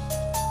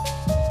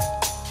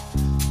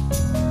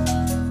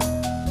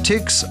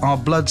 Ticks are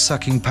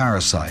blood-sucking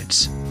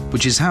parasites,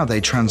 which is how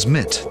they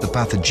transmit the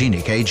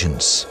pathogenic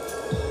agents.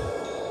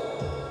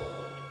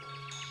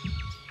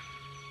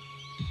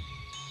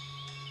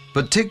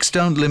 But ticks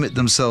don't limit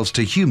themselves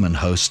to human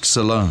hosts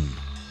alone.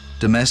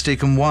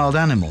 Domestic and wild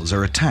animals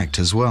are attacked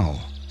as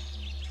well.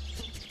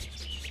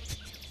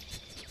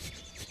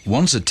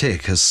 Once a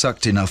tick has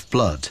sucked enough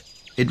blood,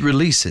 it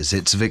releases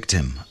its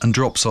victim and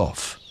drops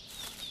off.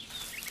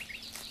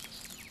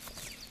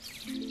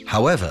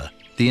 However,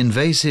 the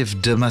invasive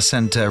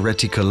Dermacenta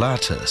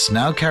reticulatus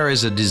now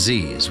carries a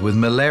disease with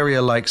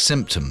malaria-like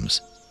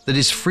symptoms that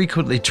is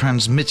frequently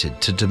transmitted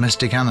to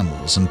domestic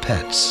animals and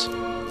pets.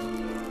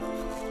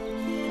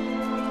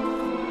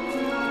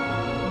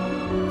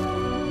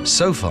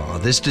 So far,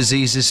 this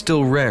disease is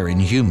still rare in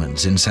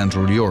humans in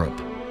Central Europe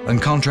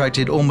and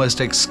contracted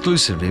almost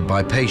exclusively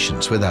by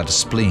patients without a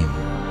spleen.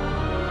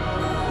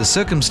 The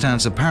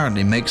circumstance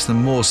apparently makes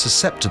them more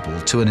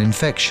susceptible to an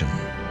infection.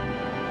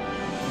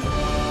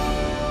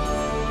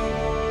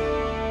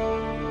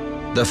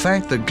 The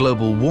fact that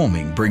global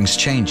warming brings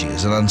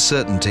changes and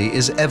uncertainty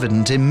is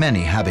evident in many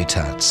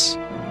habitats.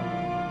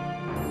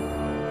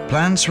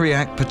 Plants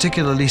react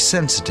particularly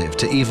sensitive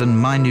to even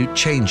minute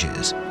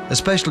changes,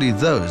 especially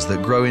those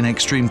that grow in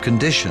extreme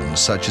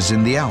conditions such as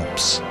in the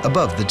Alps,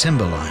 above the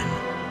timberline.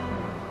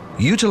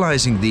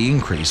 Utilizing the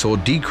increase or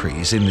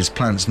decrease in this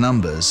plant's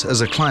numbers as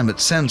a climate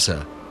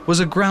sensor was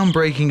a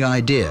groundbreaking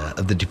idea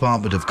of the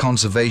Department of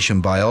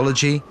Conservation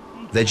Biology,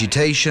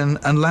 Vegetation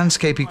and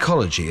Landscape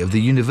Ecology of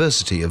the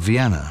University of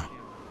Vienna.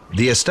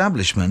 The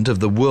establishment of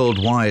the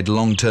worldwide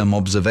long-term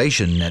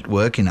observation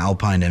network in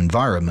alpine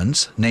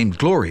environments, named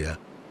GLORIA,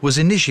 was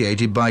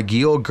initiated by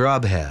Georg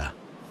Grabherr.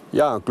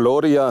 Ja,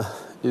 GLORIA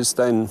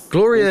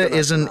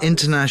is an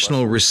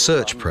international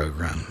research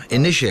program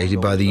initiated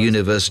by the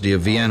University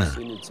of Vienna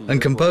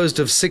and composed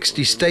of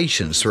 60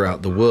 stations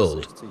throughout the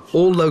world,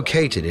 all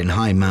located in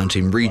high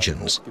mountain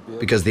regions,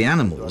 because the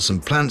animals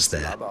and plants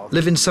there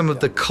live in some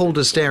of the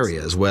coldest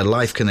areas where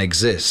life can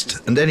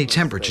exist, and any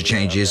temperature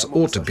changes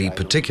ought to be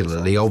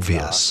particularly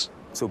obvious.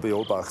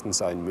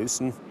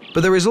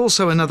 But there is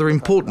also another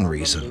important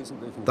reason.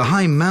 The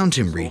high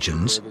mountain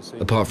regions,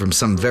 apart from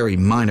some very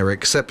minor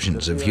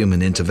exceptions of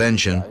human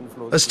intervention,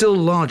 are still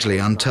largely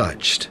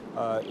untouched.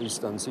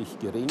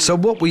 So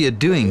what we are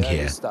doing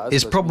here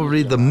is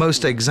probably the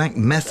most exact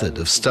method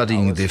of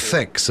studying the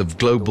effects of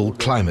global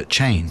climate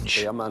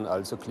change.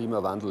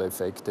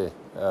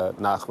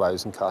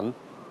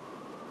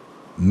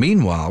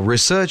 Meanwhile,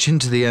 research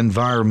into the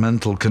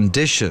environmental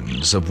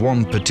conditions of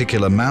one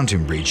particular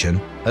mountain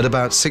region at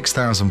about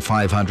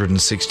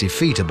 6,560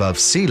 feet above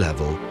sea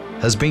level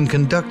has been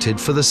conducted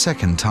for the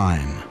second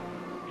time.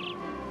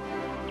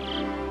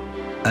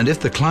 And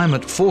if the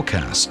climate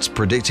forecasts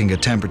predicting a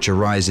temperature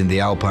rise in the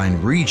alpine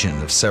region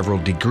of several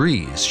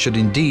degrees should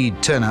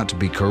indeed turn out to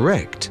be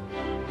correct,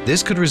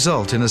 this could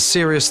result in a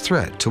serious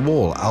threat to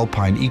all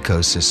alpine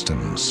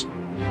ecosystems.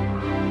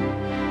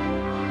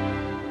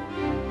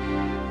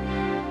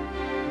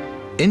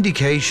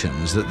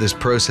 Indications that this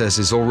process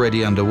is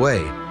already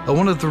underway are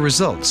one of the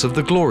results of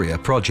the GLORIA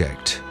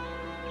project.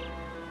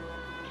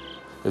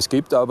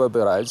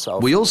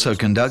 We also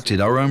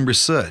conducted our own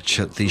research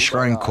at the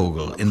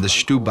Schreinkogel in the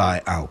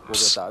Stubai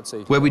Alps,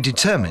 where we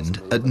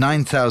determined at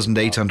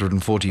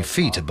 9,840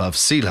 feet above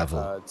sea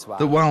level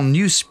that while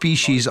new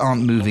species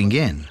aren't moving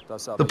in,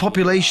 the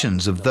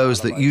populations of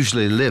those that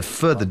usually live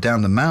further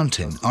down the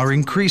mountain are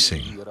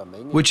increasing,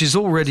 which is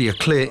already a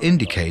clear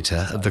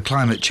indicator of the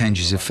climate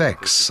change's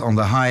effects on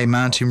the high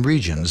mountain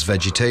region's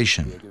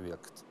vegetation.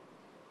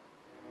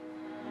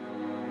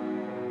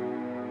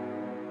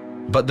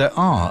 But there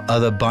are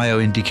other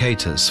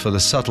bioindicators for the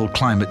subtle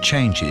climate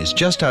changes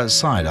just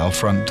outside our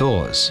front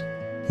doors.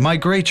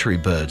 Migratory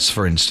birds,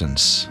 for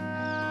instance.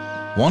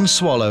 One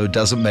swallow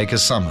doesn't make a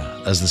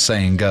summer, as the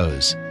saying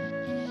goes.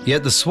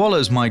 Yet the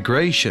swallow's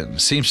migration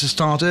seems to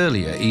start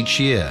earlier each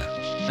year,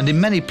 and in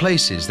many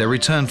places they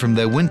return from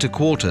their winter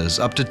quarters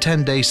up to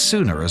 10 days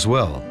sooner as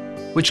well,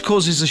 which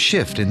causes a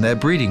shift in their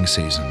breeding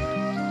season.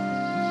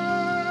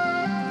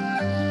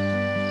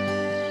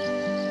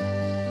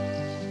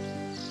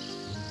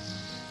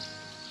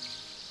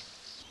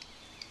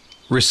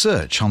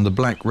 Research on the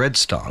black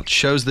redstart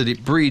shows that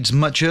it breeds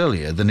much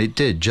earlier than it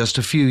did just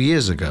a few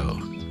years ago.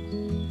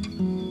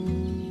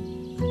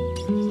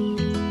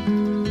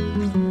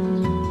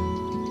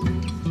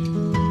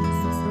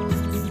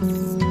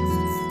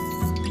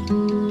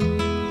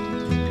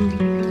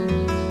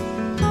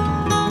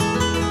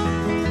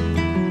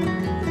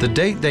 The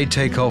date they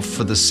take off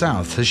for the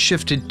south has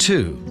shifted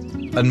too,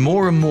 and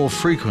more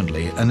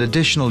frequently an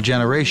additional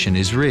generation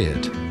is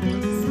reared.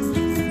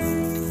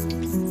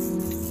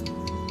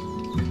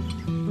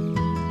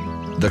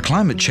 The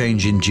climate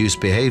change-induced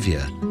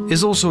behavior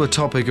is also a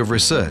topic of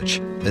research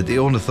at the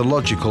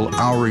Ornithological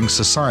Auering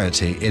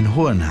Society in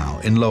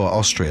Hohenau in Lower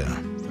Austria.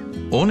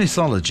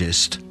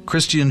 Ornithologist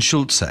Christian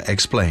Schulze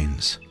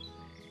explains.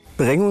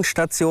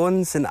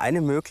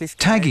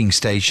 Tagging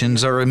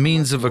stations are a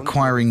means of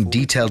acquiring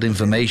detailed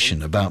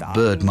information about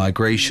bird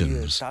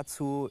migrations.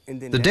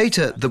 The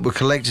data that were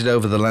collected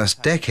over the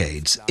last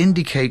decades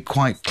indicate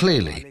quite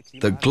clearly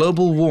that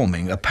global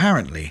warming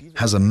apparently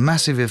has a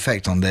massive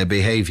effect on their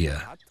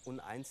behavior,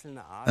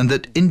 and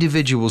that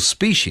individual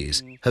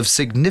species have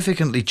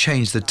significantly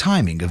changed the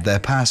timing of their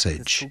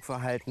passage.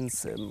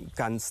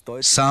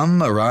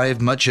 Some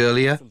arrive much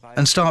earlier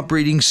and start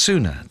breeding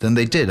sooner than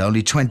they did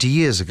only 20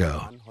 years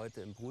ago.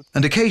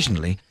 And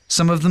occasionally,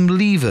 some of them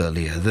leave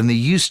earlier than they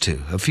used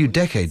to a few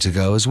decades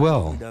ago as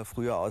well.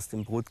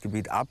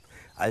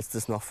 als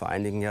das noch vor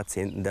einigen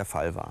Jahrzehnten der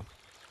Fall war.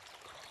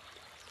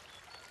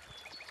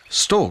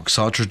 Storks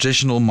are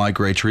traditional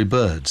migratory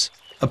birds.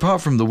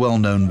 Apart from the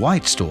well-known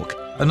white stork,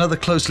 another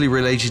closely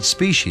related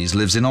species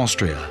lives in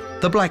Austria,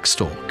 the black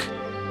stork.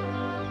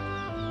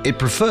 It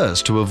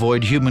prefers to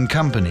avoid human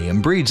company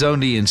and breeds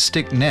only in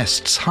stick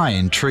nests high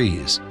in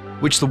trees,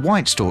 which the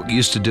white stork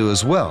used to do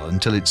as well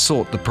until it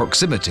sought the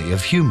proximity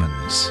of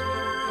humans.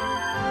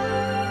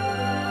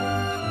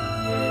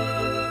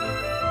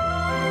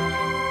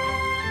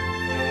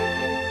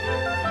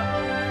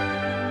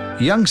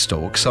 Young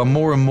storks are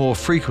more and more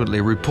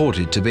frequently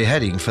reported to be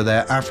heading for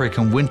their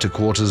African winter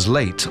quarters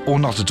late or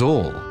not at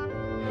all.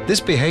 This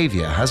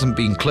behavior hasn't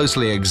been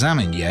closely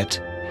examined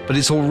yet, but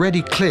it's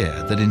already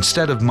clear that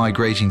instead of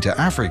migrating to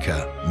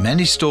Africa,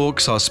 many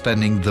storks are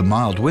spending the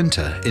mild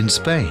winter in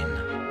Spain.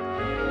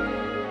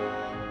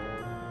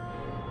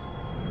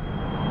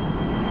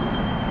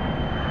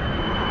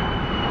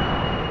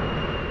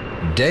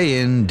 Day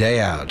in, day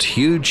out,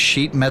 huge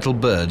sheet metal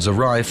birds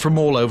arrive from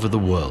all over the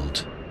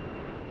world.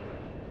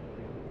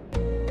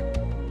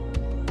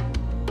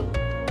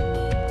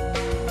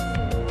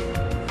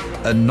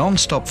 And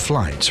non-stop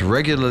flights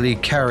regularly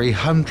carry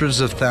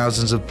hundreds of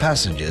thousands of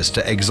passengers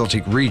to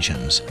exotic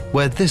regions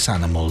where this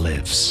animal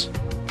lives.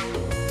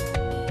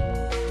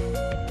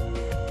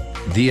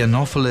 The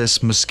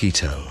Anopheles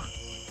mosquito.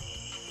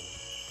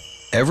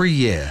 Every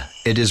year,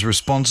 it is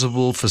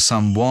responsible for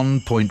some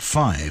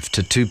 1.5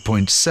 to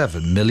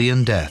 2.7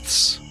 million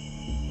deaths.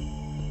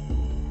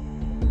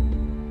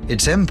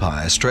 Its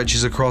empire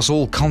stretches across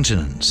all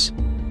continents,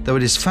 though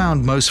it is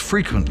found most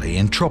frequently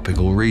in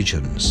tropical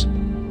regions.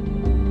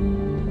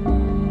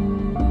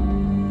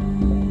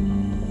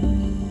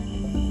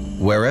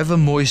 Wherever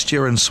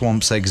moisture and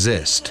swamps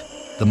exist,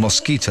 the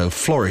mosquito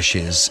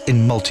flourishes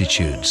in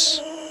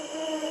multitudes.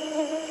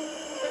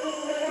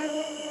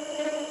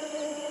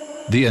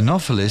 The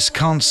Anopheles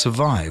can't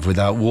survive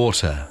without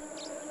water.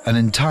 An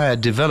entire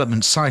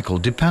development cycle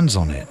depends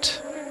on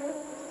it.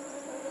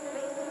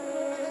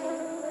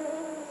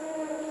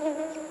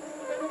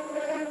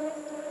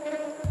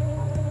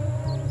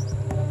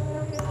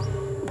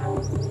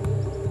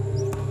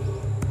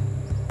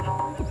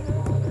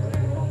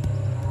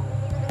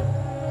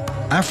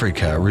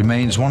 Africa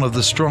remains one of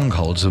the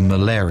strongholds of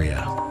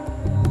malaria.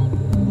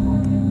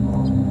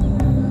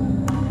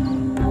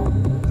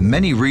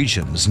 Many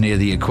regions near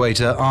the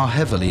equator are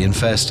heavily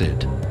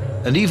infested,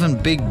 and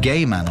even big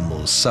game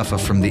animals suffer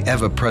from the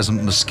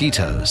ever-present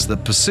mosquitoes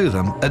that pursue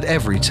them at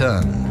every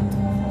turn.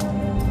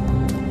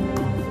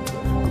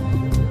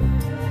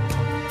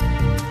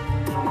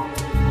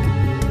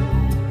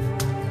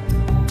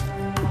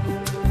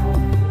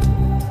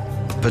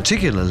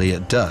 Particularly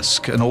at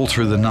dusk and all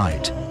through the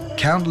night,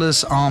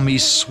 countless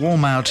armies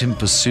swarm out in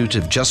pursuit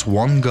of just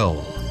one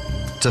goal: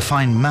 to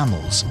find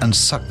mammals and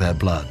suck their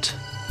blood.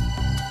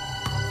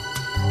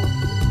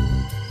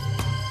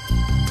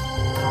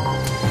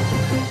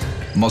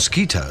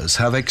 Mosquitoes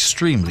have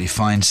extremely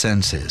fine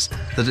senses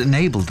that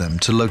enable them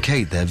to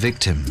locate their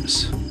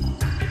victims.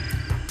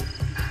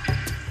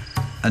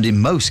 And in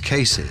most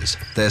cases,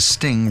 their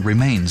sting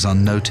remains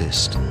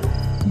unnoticed.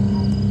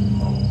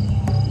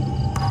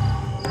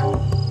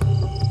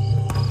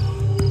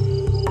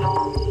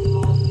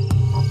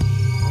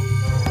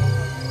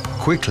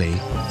 Quickly,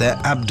 their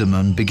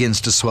abdomen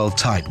begins to swell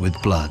tight with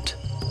blood.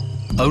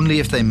 Only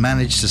if they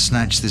manage to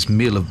snatch this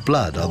meal of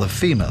blood are the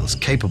females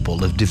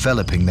capable of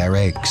developing their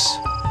eggs.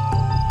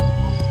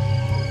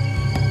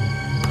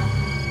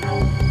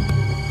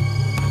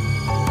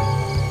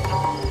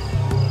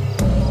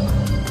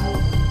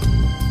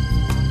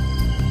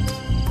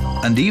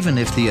 And even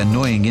if the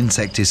annoying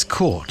insect is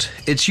caught,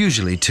 it's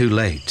usually too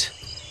late.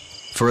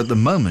 For at the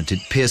moment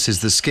it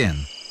pierces the skin,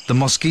 the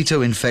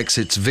mosquito infects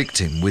its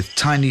victim with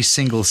tiny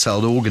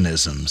single-celled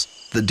organisms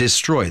that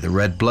destroy the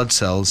red blood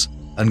cells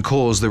and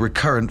cause the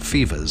recurrent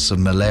fevers of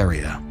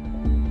malaria.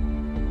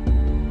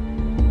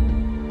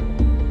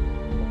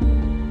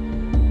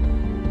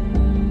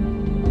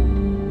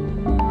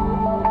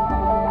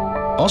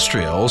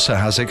 Austria also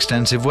has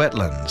extensive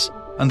wetlands,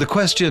 and the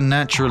question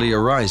naturally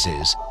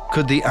arises,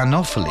 could the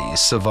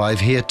Anopheles survive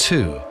here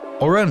too,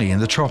 or only in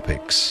the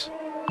tropics?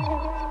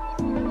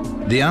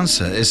 The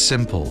answer is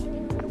simple.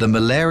 The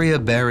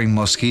malaria-bearing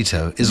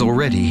mosquito is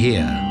already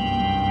here.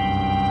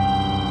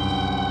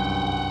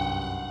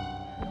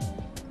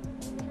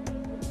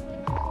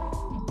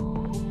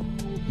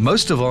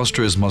 Most of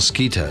Austria's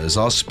mosquitoes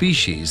are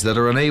species that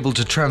are unable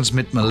to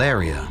transmit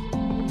malaria.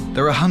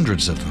 There are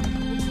hundreds of them.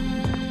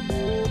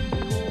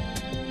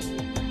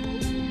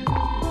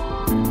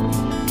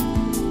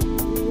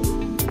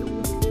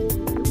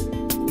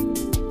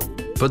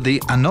 But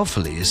the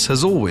Anopheles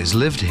has always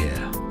lived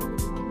here.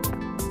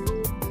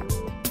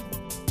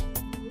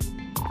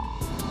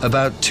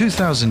 About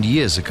 2,000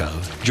 years ago,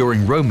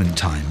 during Roman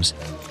times,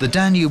 the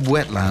Danube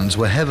wetlands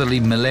were heavily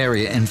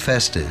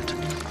malaria-infested,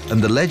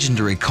 and the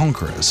legendary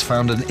conquerors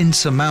found an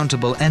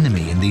insurmountable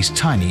enemy in these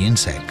tiny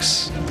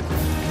insects.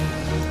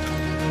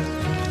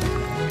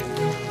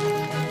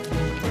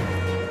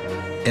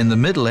 In the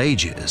Middle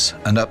Ages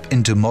and up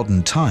into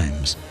modern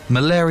times,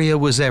 malaria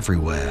was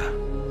everywhere.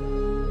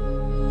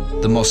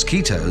 The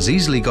mosquitoes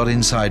easily got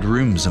inside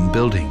rooms and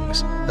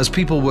buildings, as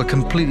people were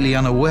completely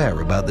unaware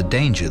about the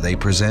danger they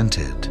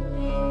presented.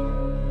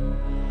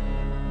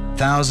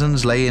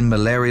 Thousands lay in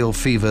malarial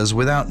fevers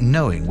without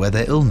knowing where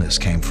their illness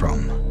came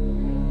from.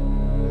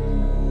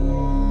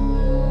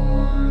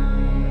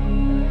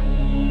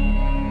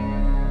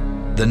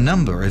 The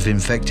number of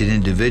infected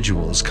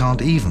individuals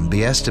can't even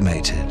be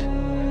estimated.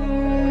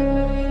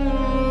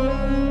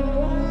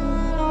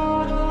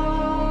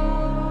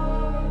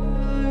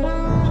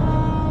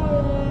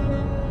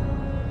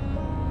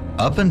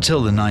 Up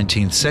until the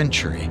 19th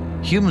century,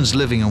 humans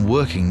living and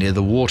working near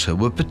the water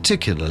were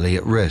particularly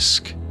at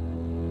risk.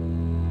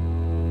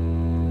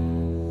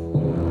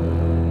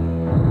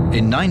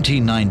 In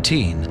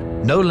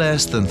 1919, no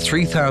less than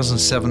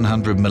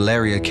 3,700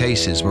 malaria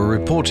cases were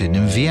reported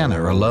in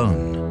Vienna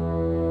alone.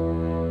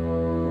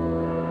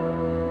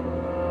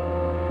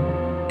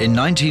 In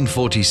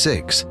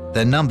 1946,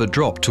 their number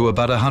dropped to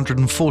about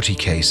 140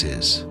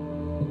 cases.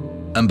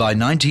 And by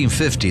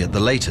 1950 at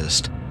the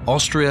latest,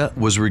 Austria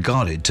was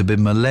regarded to be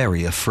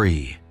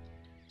malaria-free.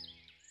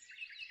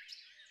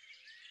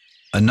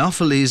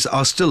 Anopheles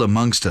are still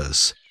amongst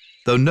us,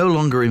 though no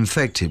longer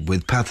infected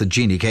with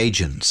pathogenic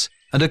agents,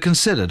 and are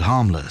considered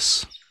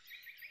harmless.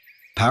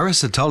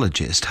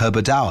 Parasitologist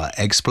Herbert Auer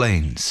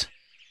explains.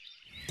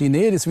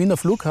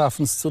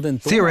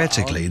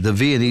 Theoretically, the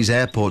Viennese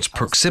airport's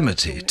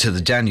proximity to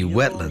the Danube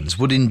wetlands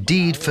would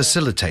indeed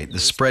facilitate the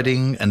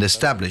spreading and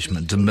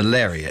establishment of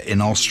malaria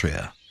in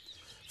Austria.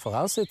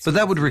 But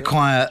that would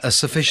require a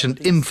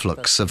sufficient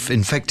influx of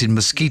infected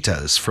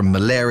mosquitoes from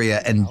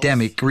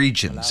malaria-endemic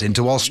regions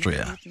into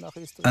Austria,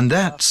 and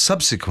that,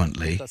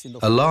 subsequently,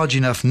 a large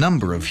enough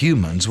number of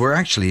humans were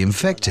actually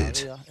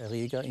infected.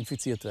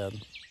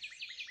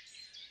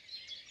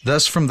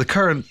 Thus, from the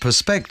current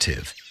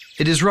perspective,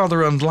 it is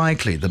rather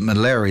unlikely that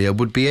malaria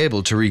would be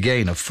able to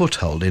regain a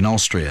foothold in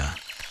Austria.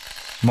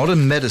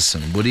 Modern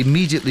medicine would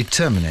immediately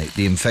terminate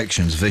the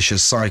infection's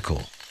vicious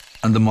cycle,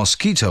 and the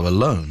mosquito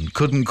alone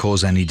couldn't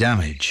cause any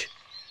damage.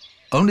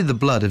 Only the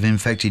blood of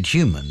infected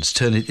humans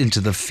turned it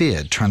into the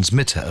feared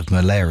transmitter of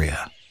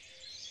malaria.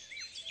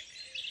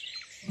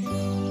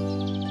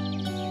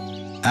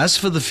 As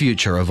for the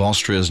future of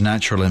Austria's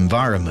natural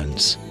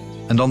environments,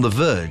 and on the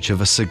verge of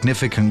a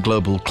significant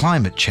global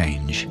climate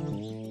change,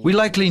 we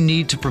likely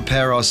need to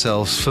prepare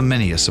ourselves for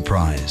many a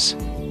surprise.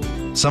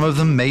 Some of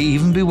them may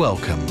even be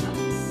welcome.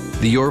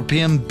 The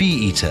European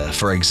bee-eater,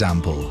 for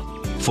example,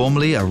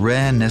 formerly a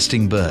rare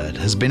nesting bird,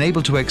 has been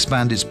able to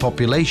expand its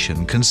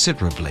population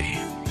considerably.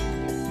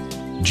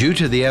 Due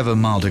to the ever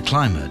milder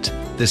climate,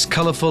 this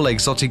colorful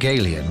exotic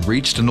alien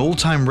reached an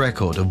all-time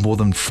record of more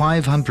than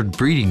 500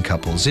 breeding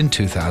couples in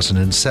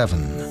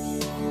 2007.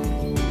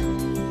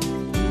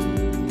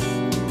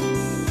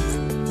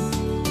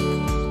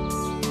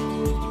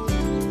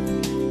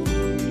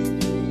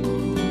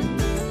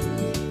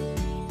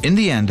 In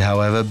the end,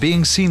 however,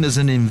 being seen as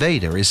an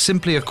invader is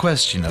simply a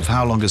question of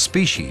how long a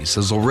species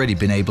has already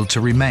been able to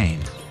remain.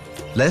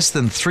 Less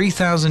than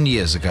 3,000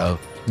 years ago,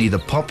 neither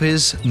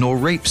poppies nor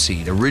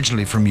rapeseed,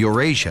 originally from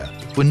Eurasia,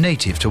 were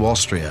native to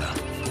Austria.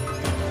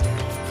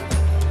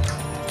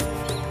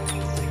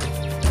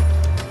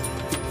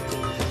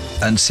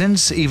 And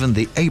since even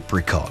the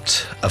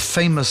apricot, a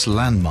famous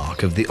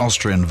landmark of the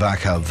Austrian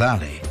Wachau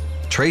Valley,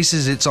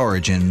 traces its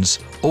origins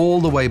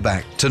all the way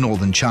back to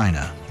northern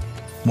China,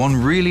 one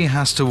really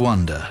has to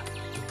wonder,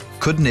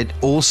 couldn't it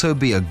also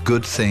be a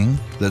good thing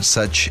that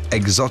such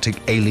exotic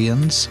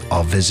aliens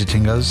are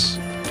visiting us?